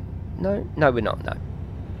 No? No, we're not, no.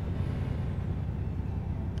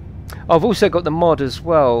 I've also got the mod as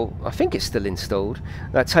well. I think it's still installed.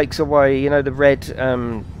 That takes away, you know, the red,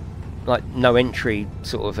 like, no entry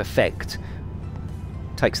sort of effect.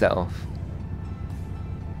 Takes that off.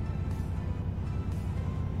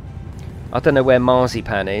 I don't know where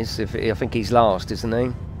Marzipan is. I think he's last, isn't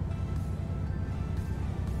he?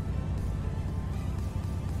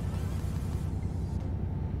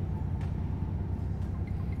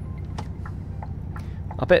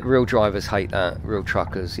 I bet real drivers hate that, real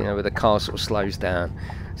truckers, you know, where the car sort of slows down.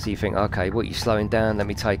 So you think, okay, what, you slowing down? Let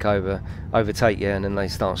me take over, overtake you, and then they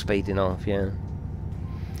start speeding off, yeah.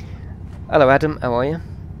 Hello, Adam, how are you?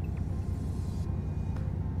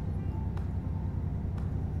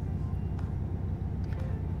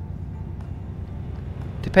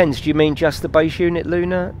 Depends, do you mean just the base unit,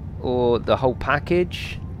 Luna? Or the whole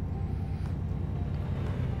package?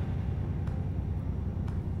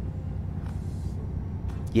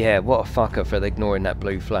 Yeah, what a fucker for ignoring that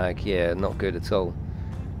blue flag. Yeah, not good at all.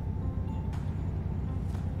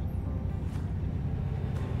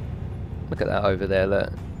 Look at that over there,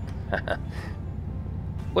 look.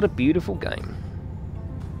 What a beautiful game.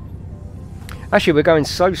 Actually, we're going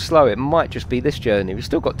so slow, it might just be this journey. We've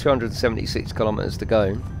still got 276 kilometers to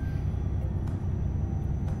go.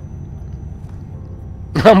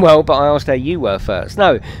 I'm well, but I asked how you were first.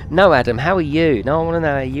 No, Adam, how are you? No, I want to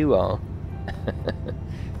know how you are.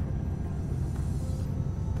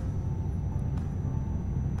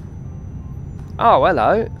 Oh,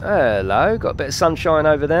 hello. Hello. Got a bit of sunshine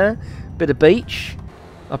over there. Bit of beach.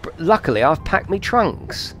 Luckily, I've packed me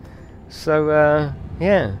trunks. So,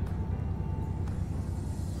 yeah.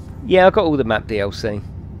 Yeah, I got all the map DLC.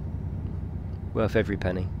 Worth every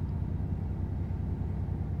penny.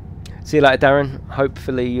 See you later, Darren.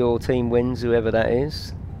 Hopefully your team wins, whoever that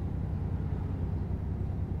is.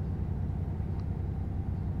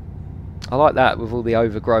 I like that with all the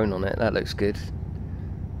overgrown on it. That looks good.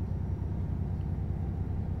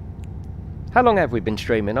 How long have we been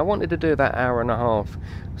streaming? I wanted to do about an hour and a half.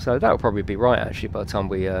 So that'll probably be right, actually, by the time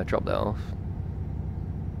we drop that off.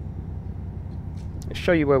 Let's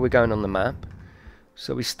show you where we're going on the map.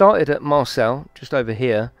 So we started at Marseille, just over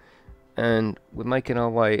here. And we're making our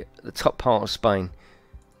way at the top part of Spain.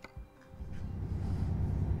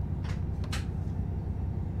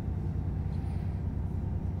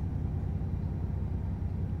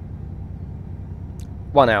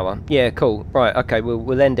 One hour. Yeah, cool. Right, okay,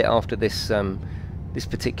 we'll end it after this this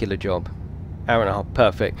particular job. Hour and a half,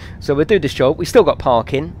 perfect. So we'll do this job. We still got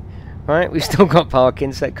parking, right? We've still got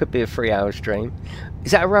parking, so it could be a 3-hour stream.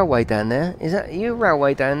 Is that a railway down there? Is that you a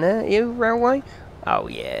railway down there? You a railway? Oh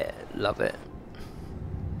yeah, love it.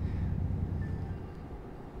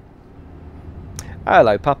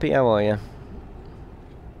 Hello, puppy. How are you?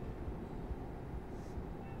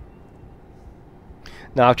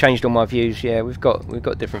 No, I've changed all my views. Yeah, we've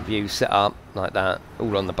got different views set up like that,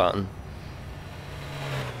 all on the button.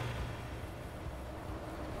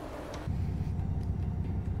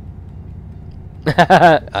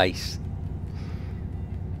 Ace.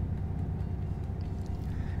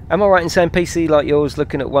 Am I right in saying PC like yours,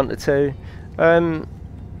 looking at 1 to 2?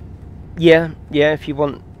 Yeah. If you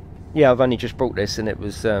want, yeah. I've only just brought this, and it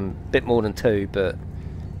was a bit more than 2, but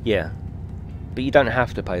yeah. But you don't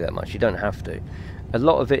have to pay that much. You don't have to. A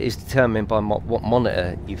lot of it is determined by what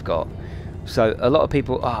monitor you've got. So a lot of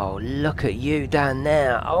people, oh, look at you down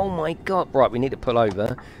there. Oh my god. Right, we need to pull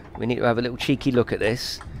over. We need to have a little cheeky look at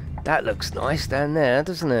this. That looks nice down there,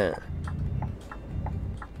 doesn't it?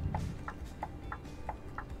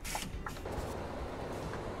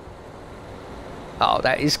 Oh,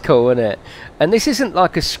 that is cool, isn't it? And this isn't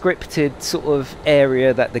like a scripted sort of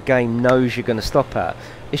area that the game knows you're going to stop at.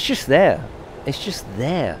 It's just there. It's just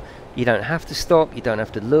there. You don't have to stop, you don't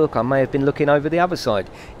have to look. I may have been looking over the other side.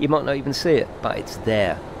 You might not even see it, but it's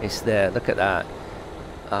there. It's there. Look at that.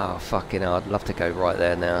 Oh, fucking hell. I'd love to go right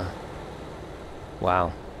there now.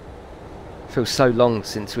 Wow. Feels so long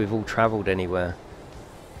since we've all travelled anywhere.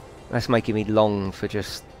 That's making me long for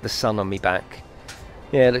just the sun on me back.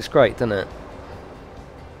 Yeah, it looks great, doesn't it?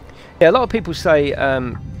 Yeah, a lot of people say,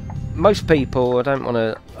 most people, I don't want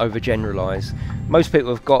to overgeneralise, most people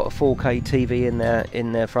have got a 4K TV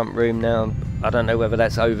in their front room now. I don't know whether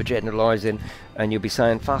that's overgeneralising, and you'll be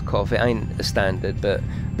saying, fuck off, it ain't a standard, but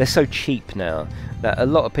they're so cheap now that a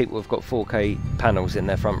lot of people have got 4K panels in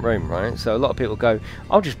their front room, right? So a lot of people go,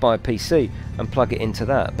 I'll just buy a PC and plug it into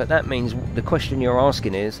that. But that means the question you're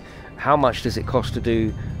asking is, how much does it cost to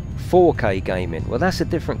do 4K gaming? Well, that's a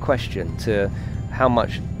different question to how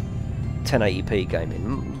much 1080p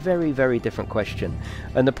gaming. Very, very different question.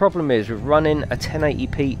 And the problem is with running a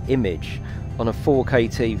 1080p image on a 4K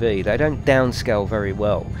TV, they don't downscale very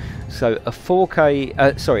well. So a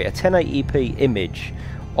 1080p image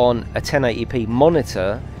on a 1080p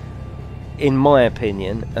monitor, in my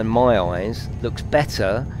opinion and my eyes, looks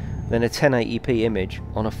better than a 1080p image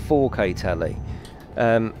on a 4K telly.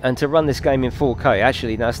 And to run this game in 4K,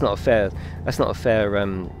 actually, no, that's not a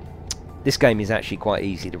fair. This game is actually quite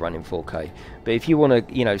easy to run in 4K. But if you want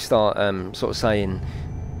to, you know, start sort of saying,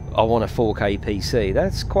 I want a 4K PC,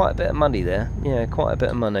 that's quite a bit of money there. Yeah, quite a bit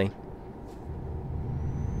of money.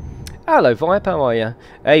 Hello, Vipe, how are you?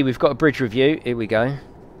 Hey, we've got a bridge review. Here we go.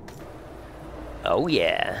 Oh,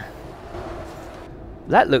 yeah.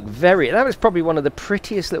 That looked very... That was probably one of the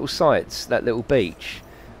prettiest little sites, that little beach,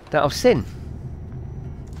 that I've seen.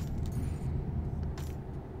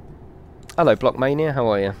 Hello, Blockmania. How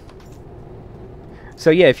are you? So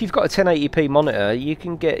yeah, if you've got a 1080p monitor, you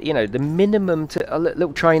can get, you know, the minimum to a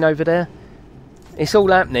little train over there. It's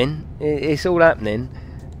all happening. It's all happening.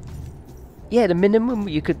 Yeah, the minimum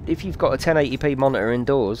you could, if you've got a 1080p monitor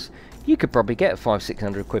indoors, you could probably get a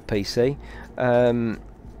 500-600 quid PC.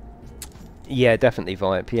 Yeah, definitely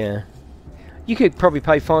Vipe. Yeah, you could probably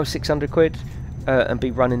pay 500-600 quid and be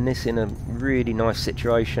running this in a really nice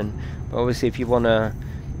situation. But obviously, if you wanna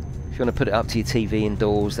put it up to your TV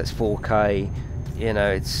indoors, that's 4K. You know,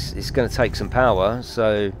 it's going to take some power.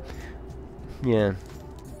 So, yeah.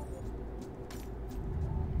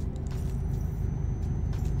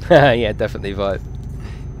 Yeah, definitely Vibe.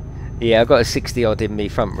 Yeah, I've got a 60 odd in me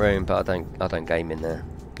front room, but I don't game in there.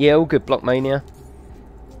 Yeah, all good, Blockmania.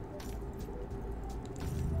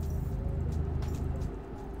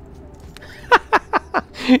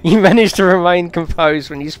 You managed to remain composed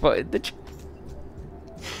when you spotted the.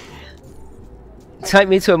 Take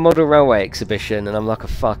me to a model railway exhibition, and I'm like a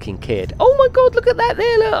fucking kid. Oh my god, look at that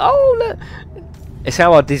there! Look, oh look. It's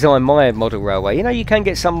how I design my model railway. You know, you can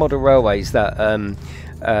get some model railways that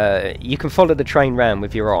you can follow the train round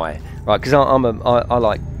with your eye, right? Because I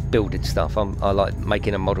like building stuff. I like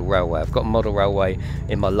making a model railway. I've got a model railway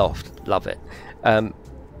in my loft. Love it. And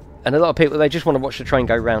a lot of people, they just want to watch the train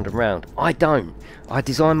go round and round. I don't. I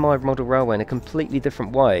design my model railway in a completely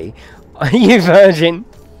different way. You virgin.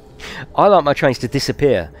 I like my trains to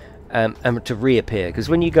disappear and to reappear, because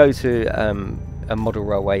when you go to a model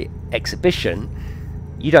railway exhibition,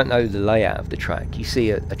 you don't know the layout of the track. You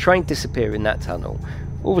see a train disappear in that tunnel,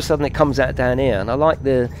 all of a sudden it comes out down here, and I like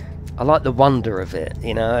the wonder of it.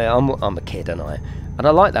 You know, I'm a kid, and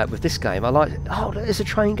I like that with this game. I like, oh, there's a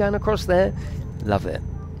train going across there. Love it.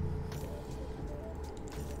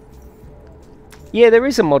 Yeah, there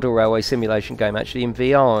is a model railway simulation game actually in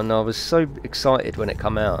VR, and I was so excited when it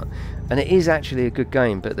came out. And it is actually a good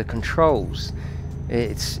game, but the controls,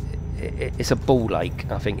 it's a ball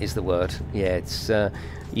ache, I think is the word. Yeah, it's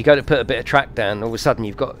you go to put a bit of track down, all of a sudden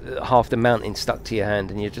you've got half the mountain stuck to your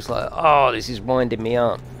hand, and you're just like, oh, this is winding me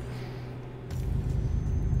up.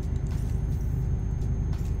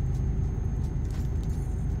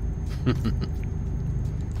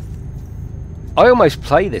 I almost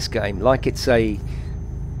play this game like it's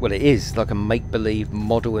well, it is like a make-believe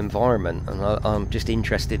model environment, and I'm just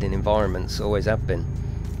interested in environments, always have been.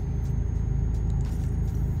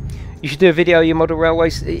 You should do a video of your model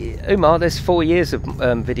railways. Umar, there's 4 years of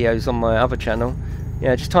videos on my other channel.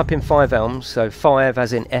 Yeah, just type in 5 Elms, so 5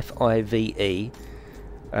 as in F-I-V-E,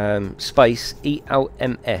 space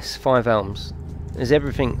E-L-M-S, 5 Elms. There's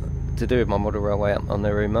everything to do with my model railway up on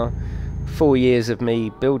there, Umar. 4 years of me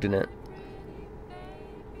building it.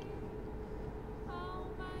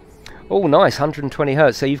 Oh, nice, 120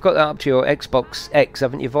 Hz. So you've got that up to your Xbox X,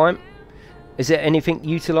 haven't you, Vime? Is there anything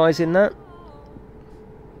utilising that?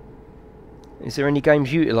 Is there any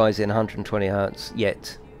games utilising 120 Hz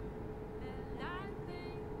yet?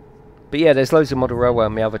 But yeah, there's loads of model railway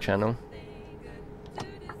on my other channel.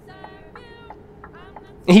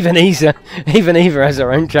 Even Eva has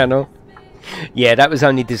her own channel. Yeah, that was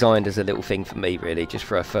only designed as a little thing for me, really, just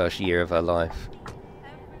for her first year of her life.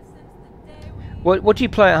 What do you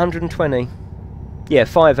play at 120? Yeah,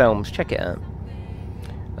 5 Elms. Check it out.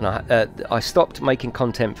 And I stopped making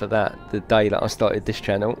content for that the day that I started this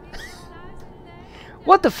channel.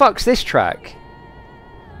 What the fuck's this track?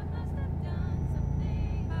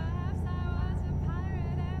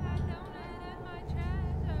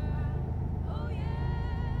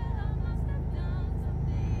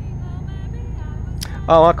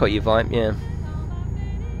 Oh, I got you, Vibe. Yeah.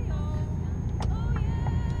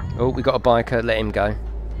 Oh, we got a biker. Let him go.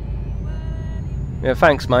 Yeah,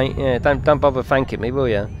 thanks, mate. Yeah, don't bother thanking me, will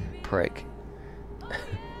you, prick?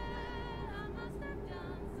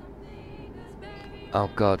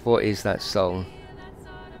 Oh God, what is that song?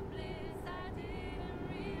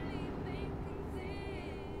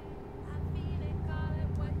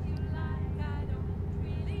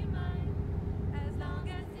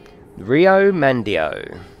 Rio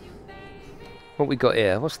Mandio. What we got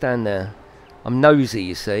here? What's down there? I'm nosy,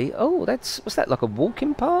 you see. Oh, what's that, like a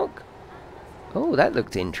walking park? Oh, that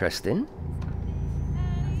looked interesting.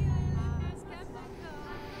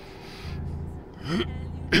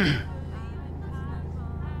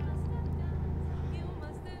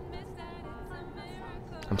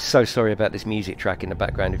 I'm so sorry about this music track in the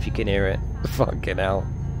background if you can hear it. Fucking hell.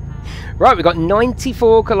 Right, we've got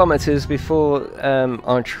 94 kilometres before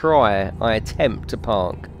I attempt to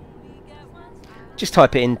park. Just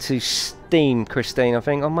type it into Steam, Christine, I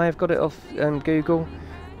think. I may have got it off Google.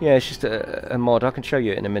 Yeah, it's just a mod. I can show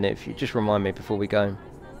you it in a minute if you just remind me before we go.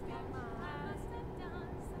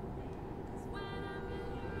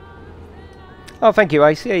 Oh, thank you,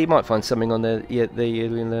 Ace. Yeah, you might find something on there that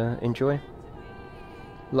you'll enjoy.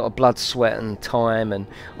 A lot of blood, sweat, and time, and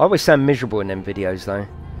I always sound miserable in them videos, though.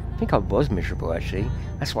 I think I was miserable, actually.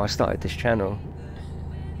 That's why I started this channel.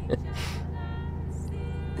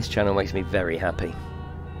 This channel makes me very happy.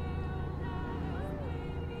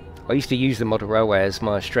 I used to use the model railway as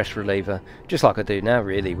my stress reliever, just like I do now,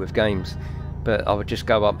 really, with games. But I would just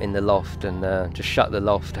go up in the loft and just shut the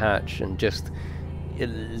loft hatch and just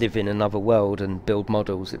live in another world and build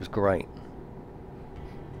models. It was great.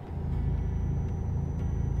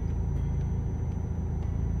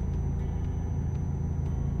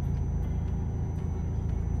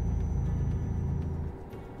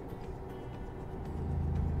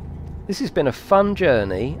 This has been a fun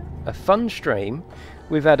journey, a fun stream.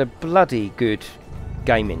 We've had a bloody good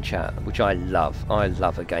gaming chat, which I love. I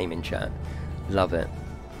love a gaming chat. Love it.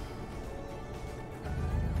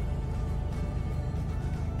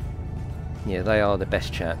 Yeah, they are the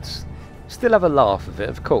best chats. Still have a laugh of it,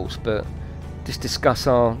 of course, but just discuss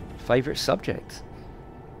our favourite subject.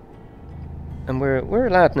 And we're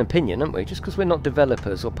allowed an opinion, aren't we? Just because we're not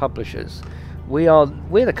developers or publishers.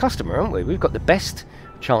 We're the customer, aren't we? We've got the best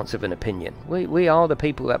chance of an opinion. We are the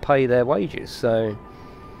people that pay their wages. So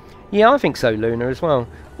yeah, I think so, Luna, as well.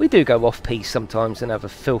 We do go off piece sometimes and have a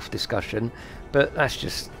filth discussion, but that's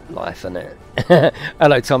just life, isn't it?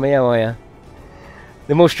 Hello, Tommy, how are you?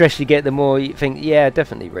 The more stress you get, the more you think, yeah,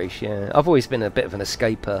 definitely, Reece, yeah. I've always been a bit of an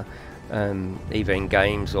escaper, either in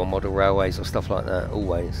games or model railways or stuff like that,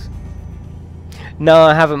 always. No,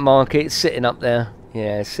 I haven't, Mark. It's sitting up there.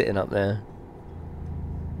 Yeah, it's sitting up there.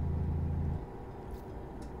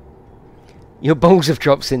 Your balls have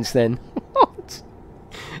dropped since then. What?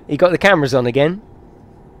 You got the cameras on again?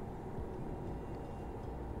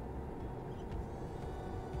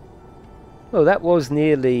 Well, that was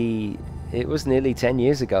nearly... It was nearly 10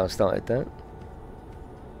 years ago I started that.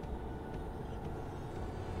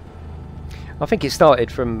 I think it started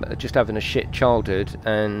from just having a shit childhood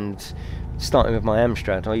and starting with my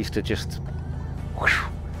Amstrad. I used to just whoosh,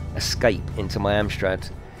 escape into my Amstrad.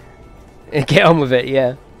 Get on with it,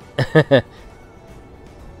 yeah.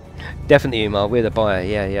 Definitely, Umar, we're the buyer,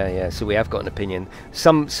 yeah. So we have got an opinion.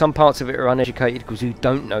 Some parts of it are uneducated because you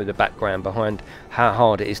don't know the background behind how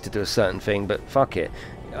hard it is to do a certain thing, but fuck it.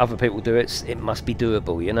 Other people do it, it must be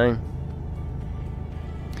doable, you know?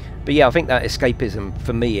 But yeah, I think that escapism,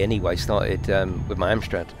 for me anyway, started with my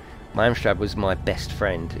Amstrad. My Amstrad was my best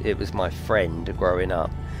friend. It was my friend growing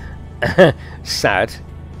up. Sad,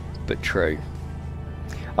 but true.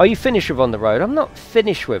 Are you finished with On the Road? I'm not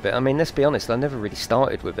finished with it. I mean, let's be honest, I never really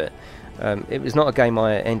started with it. It was not a game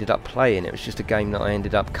I ended up playing. It was just a game that I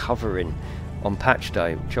ended up covering on patch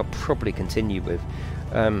day, which I'll probably continue with.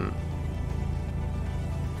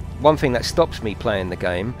 One thing that stops me playing the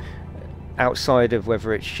game, outside of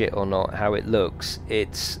whether it's shit or not, how it looks,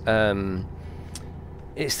 it's the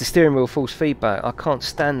steering wheel force feedback. I can't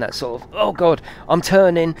stand that sort of, oh god, I'm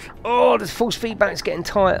turning, oh, the force feedback's getting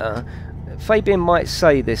tighter. Fabian might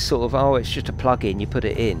say this sort of, oh, it's just a plug-in, you put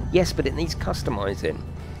it in. Yes, but it needs customizing.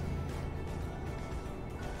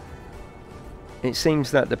 It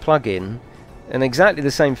seems that the plug-in, and exactly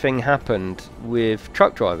the same thing happened with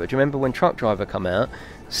Truck Driver. Do you remember when Truck Driver come out?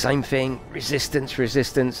 Same thing,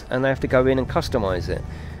 resistance, and they have to go in and customize it.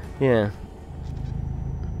 Yeah.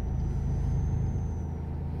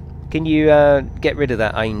 Can you get rid of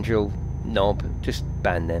that angel knob? Just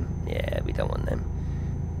ban them. Yeah, we don't want them.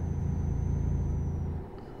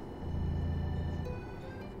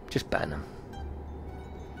 Just ban them.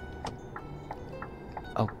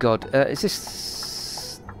 Oh god, is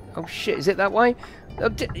this... Oh shit, is it that way? Oh,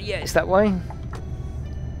 yeah, it's that way.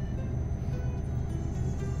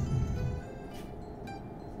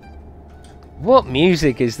 What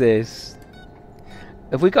music is this?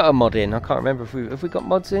 Have we got a mod in? I can't remember if have we got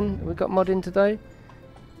mods in? Have we got mod in today?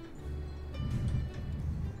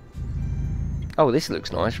 Oh, this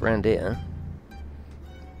looks nice round here.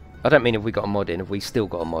 I don't mean if we got a mod in, have we still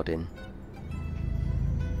got a mod in?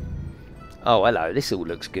 Oh, hello, this all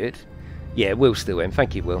looks good. Yeah, Will's still in,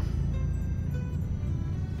 thank you, Will.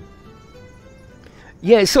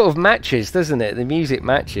 Yeah, it sort of matches, doesn't it? The music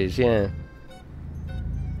matches, yeah.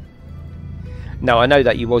 No, I know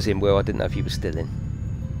that you was in, Will, I didn't know if you were still in.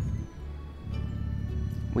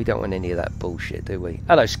 We don't want any of that bullshit, do we?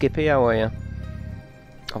 Hello, Skippy, how are you?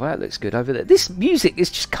 Oh, that looks good over there. This music has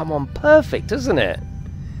just come on perfect, doesn't it?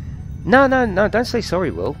 No, don't say sorry,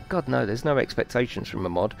 Will. God, no, there's no expectations from a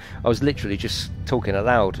mod. I was literally just talking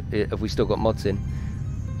aloud. Have we still got mods in?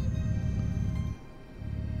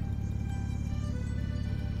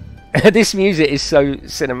 This music is so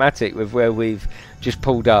cinematic with where we've just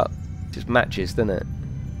pulled up. Just matches, doesn't it?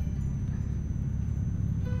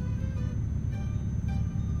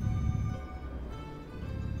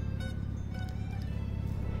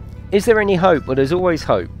 Is there any hope? Well, there's always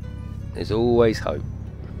hope. There's always hope.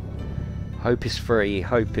 Hope is free.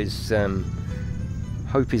 Hope is a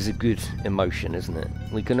good emotion, isn't it?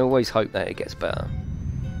 We can always hope that it gets better.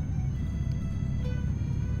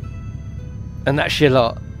 And that's your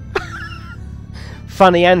lot.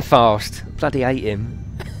 Funny and fast. Bloody hate him.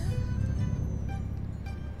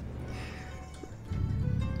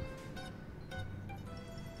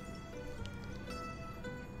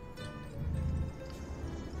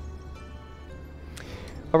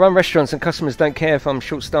 I run restaurants and customers don't care if I'm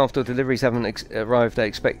short-staffed or deliveries haven't arrived. They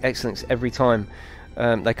expect excellence every time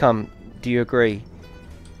they come. Do you agree?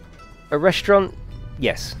 A restaurant?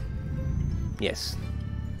 Yes. Yes.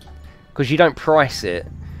 Because you don't price it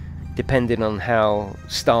depending on how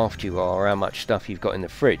staffed you are or how much stuff you've got in the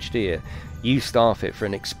fridge, do you? You staff it for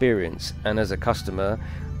an experience, and as a customer,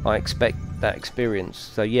 I expect that experience.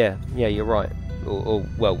 So yeah, you're right. Or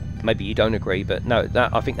well, maybe you don't agree, but no,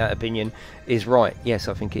 that I think that opinion is right. Yes,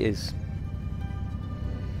 I think it is.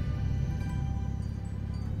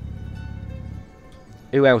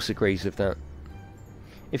 Who else agrees with that?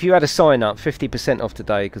 If you had a sign up 50% off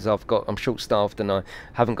today because I'm short-staffed and I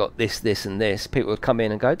haven't got this, this, and this, people would come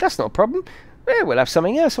in and go, "That's not a problem. Yeah, we'll have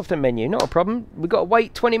something else off the menu. Not a problem. We've got to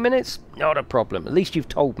wait 20 minutes. Not a problem. At least you've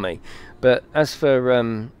told me." But as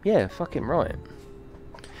for yeah, fucking right.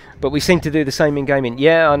 But we seem to do the same in gaming.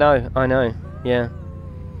 Yeah, I know. Yeah.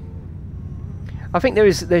 I think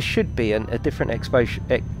there should be a different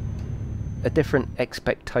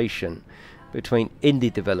expectation between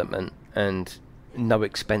indie development and no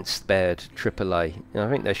expense spared AAA. You know, I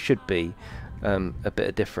think there should be a bit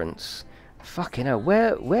of difference. Fucking hell,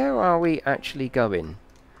 where are we actually going?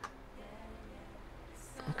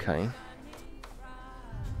 Okay.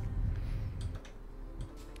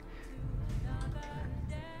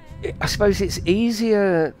 I suppose it's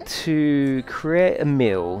easier to create a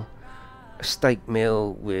meal, a steak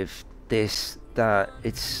meal with this, that.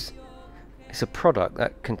 It's a product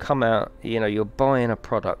that can come out, you know, you're buying a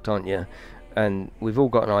product, aren't you? And we've all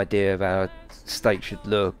got an idea of how a steak should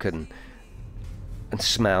look and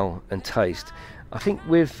smell and taste. I think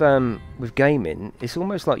with gaming, it's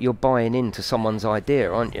almost like you're buying into someone's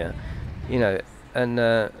idea, aren't you? You know,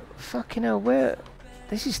 and fucking hell,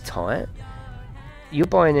 this is tight. You're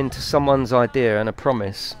buying into someone's idea and a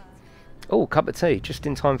promise. Oh, cup of tea, just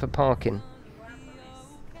in time for parking.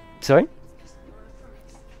 Sorry?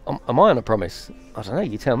 Am I on a promise? I don't know,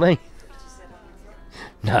 you tell me.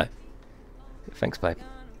 No. Thanks, babe.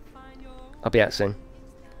 I'll be out soon.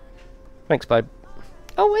 Thanks, babe.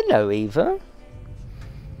 Oh, hello, Eva.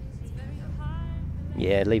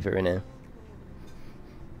 Yeah, leave her in here.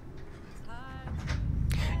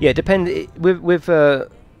 Yeah,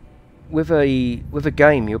 with a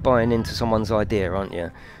game, you're buying into someone's idea, aren't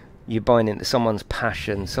you? You're buying into someone's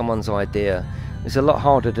passion, someone's idea. It's a lot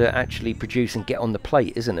harder to actually produce and get on the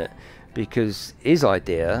plate, isn't it? Because his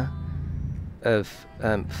idea of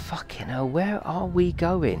fucking hell, where are we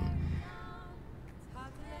going?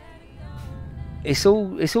 It's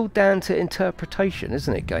all down to interpretation,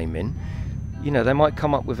 isn't it? Gaming. You know, they might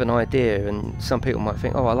come up with an idea and some people might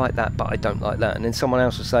think, "Oh, I like that, but I don't like that." And then someone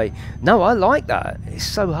else will say, "No, I like that." It's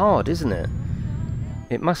so hard, isn't it?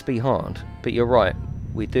 It must be hard. But you're right,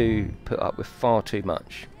 we do put up with far too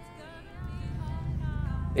much.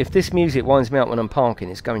 If this music winds me up when I'm parking,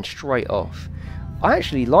 it's going straight off. I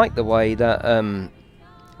actually like the way that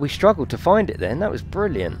we struggled to find it then. That was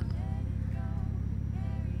brilliant.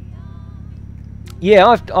 Yeah,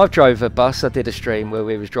 I've drove a bus. I did a stream where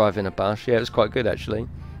we was driving a bus. Yeah, it was quite good actually.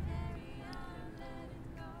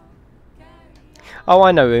 Oh,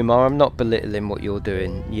 I know, Umar. I'm not belittling what you're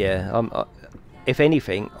doing. Yeah, if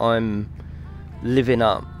anything, I'm living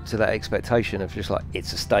up to that expectation of just like,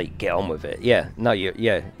 it's a steak, get on with it. Yeah, no,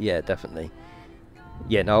 yeah, definitely.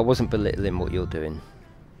 Yeah, no, I wasn't belittling what you're doing.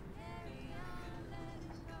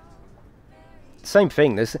 Same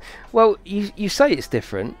thing. Well, you say it's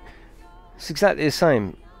different. It's exactly the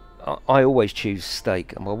same. I always choose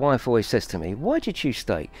steak, and my wife always says to me, "Why do you choose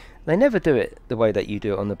steak?" They never do it the way that you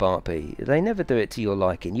do it on the barbie. They never do it to your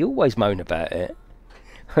liking. You always moan about it,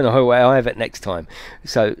 and I have it next time.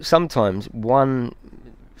 So sometimes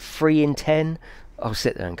 3 in 10, I'll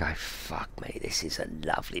sit there and go, "Fuck me, this is a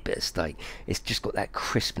lovely bit of steak. It's just got that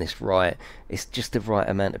crispness right. It's just the right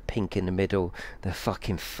amount of pink in the middle. The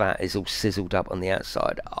fucking fat is all sizzled up on the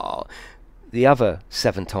outside." Oh, the other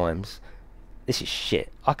 7 times, this is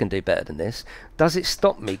shit. I can do better than this. Does it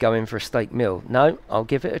stop me going for a steak meal? No, I'll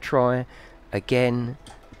give it a try again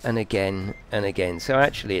and again and again. So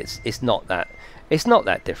actually it's not that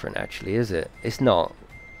different actually, is it? It's not,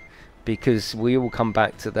 because we all come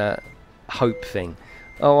back to that hope thing.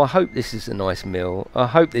 Oh, I hope this is a nice meal. I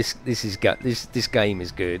hope this game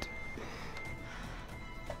is good.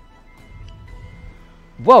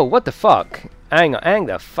 Whoa, what the fuck? Hang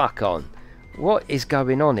the fuck on. What is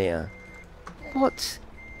going on here? What?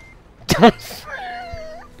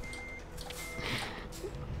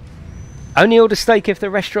 Only order steak if the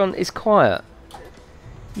restaurant is quiet.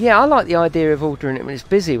 Yeah, I like the idea of ordering it when it's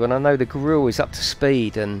busy, when I know the grill is up to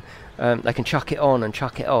speed and they can chuck it on and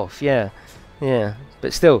chuck it off. Yeah, yeah.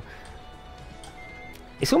 But still,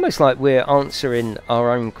 it's almost like we're answering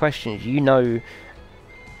our own questions. You know,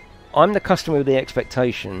 I'm the customer with the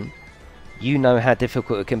expectation. You know how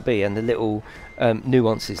difficult it can be, and the little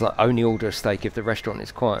nuances, like only order a steak if the restaurant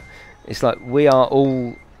is quiet. It's like we are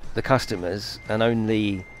all the customers, and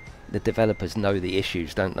only the developers know the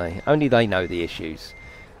issues, don't they? Only they know the issues.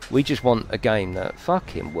 We just want a game that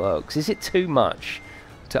fucking works. Is it too much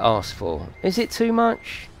to ask for? Is it too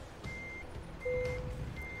much?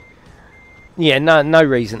 Yeah, no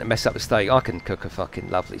reason to mess up a steak. I can cook a fucking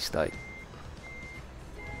lovely steak.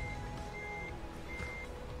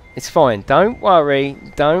 It's fine. Don't worry.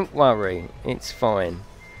 Don't worry. It's fine.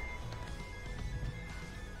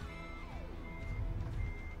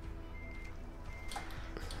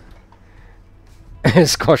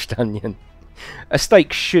 Squashed onion. A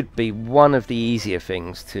steak should be one of the easier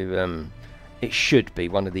things to... it should be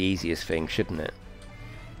one of the easiest things, shouldn't it?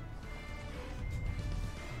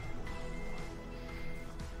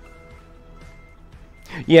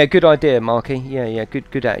 Yeah, good idea, Marky. Yeah,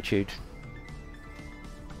 good attitude.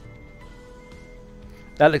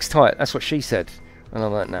 That looks tight. That's what she said. And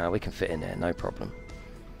I'm like, nah, we can fit in there, no problem.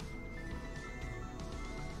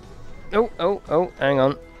 Oh, hang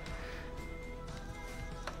on.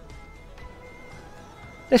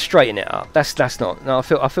 Let's straighten it up. That's not. No,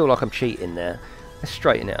 I feel like I'm cheating there. Let's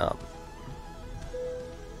straighten it up.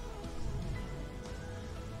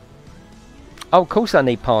 Oh, of course I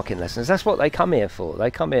need parking lessons. That's what they come here for. They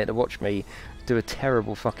come here to watch me do a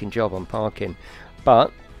terrible fucking job on parking.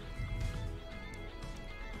 But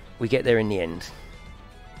we get there in the end.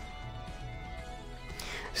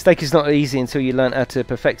 Steak is not easy until you learn how to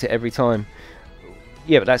perfect it every time.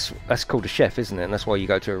 Yeah, but that's called a chef, isn't it? And that's why you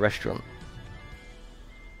go to a restaurant.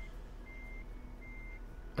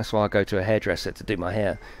 That's why I go to a hairdresser to do my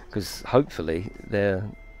hair, because hopefully they're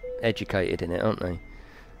educated in it, aren't they?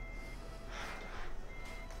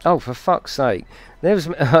 Oh, for fuck's sake! There was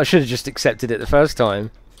I should have just accepted it the first time.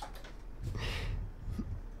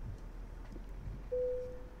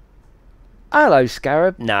 Hello,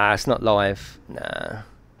 Scarab. Nah, it's not live. Nah.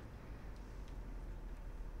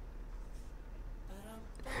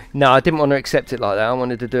 No, I didn't want to accept it like that. I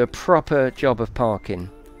wanted to do a proper job of parking.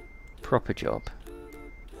 Proper job.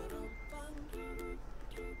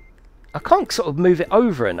 I can't sort of move it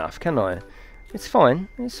over enough, can I? It's fine.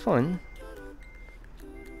 It's fine.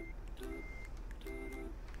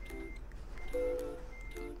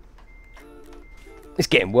 It's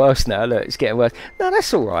getting worse now. Look, it's getting worse. No,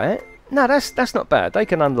 that's all right. No, that's not bad. They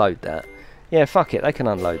can unload that. Yeah, fuck it. They can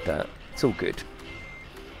unload that. It's all good.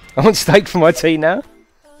 I want steak for my tea now.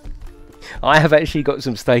 I have actually got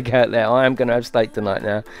some steak out there. I am going to have steak tonight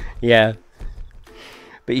now. Yeah.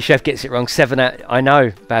 But your chef gets it wrong. 7 out. I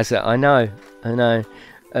know, Bazza. I know.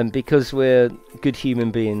 And because we're good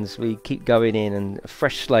human beings, we keep going in and a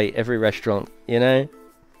fresh slate every restaurant, you know?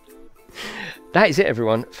 That is it,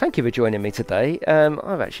 everyone. Thank you for joining me today.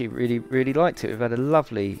 I've actually really liked it. We've had a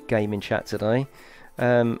lovely gaming chat today.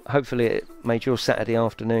 Hopefully it made your Saturday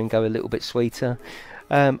afternoon go a little bit sweeter.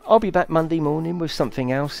 I'll be back Monday morning with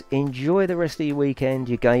something else. Enjoy the rest of your weekend,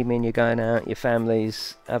 your gaming, you're going out, your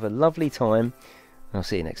families. Have a lovely time. I'll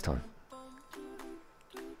see you next time.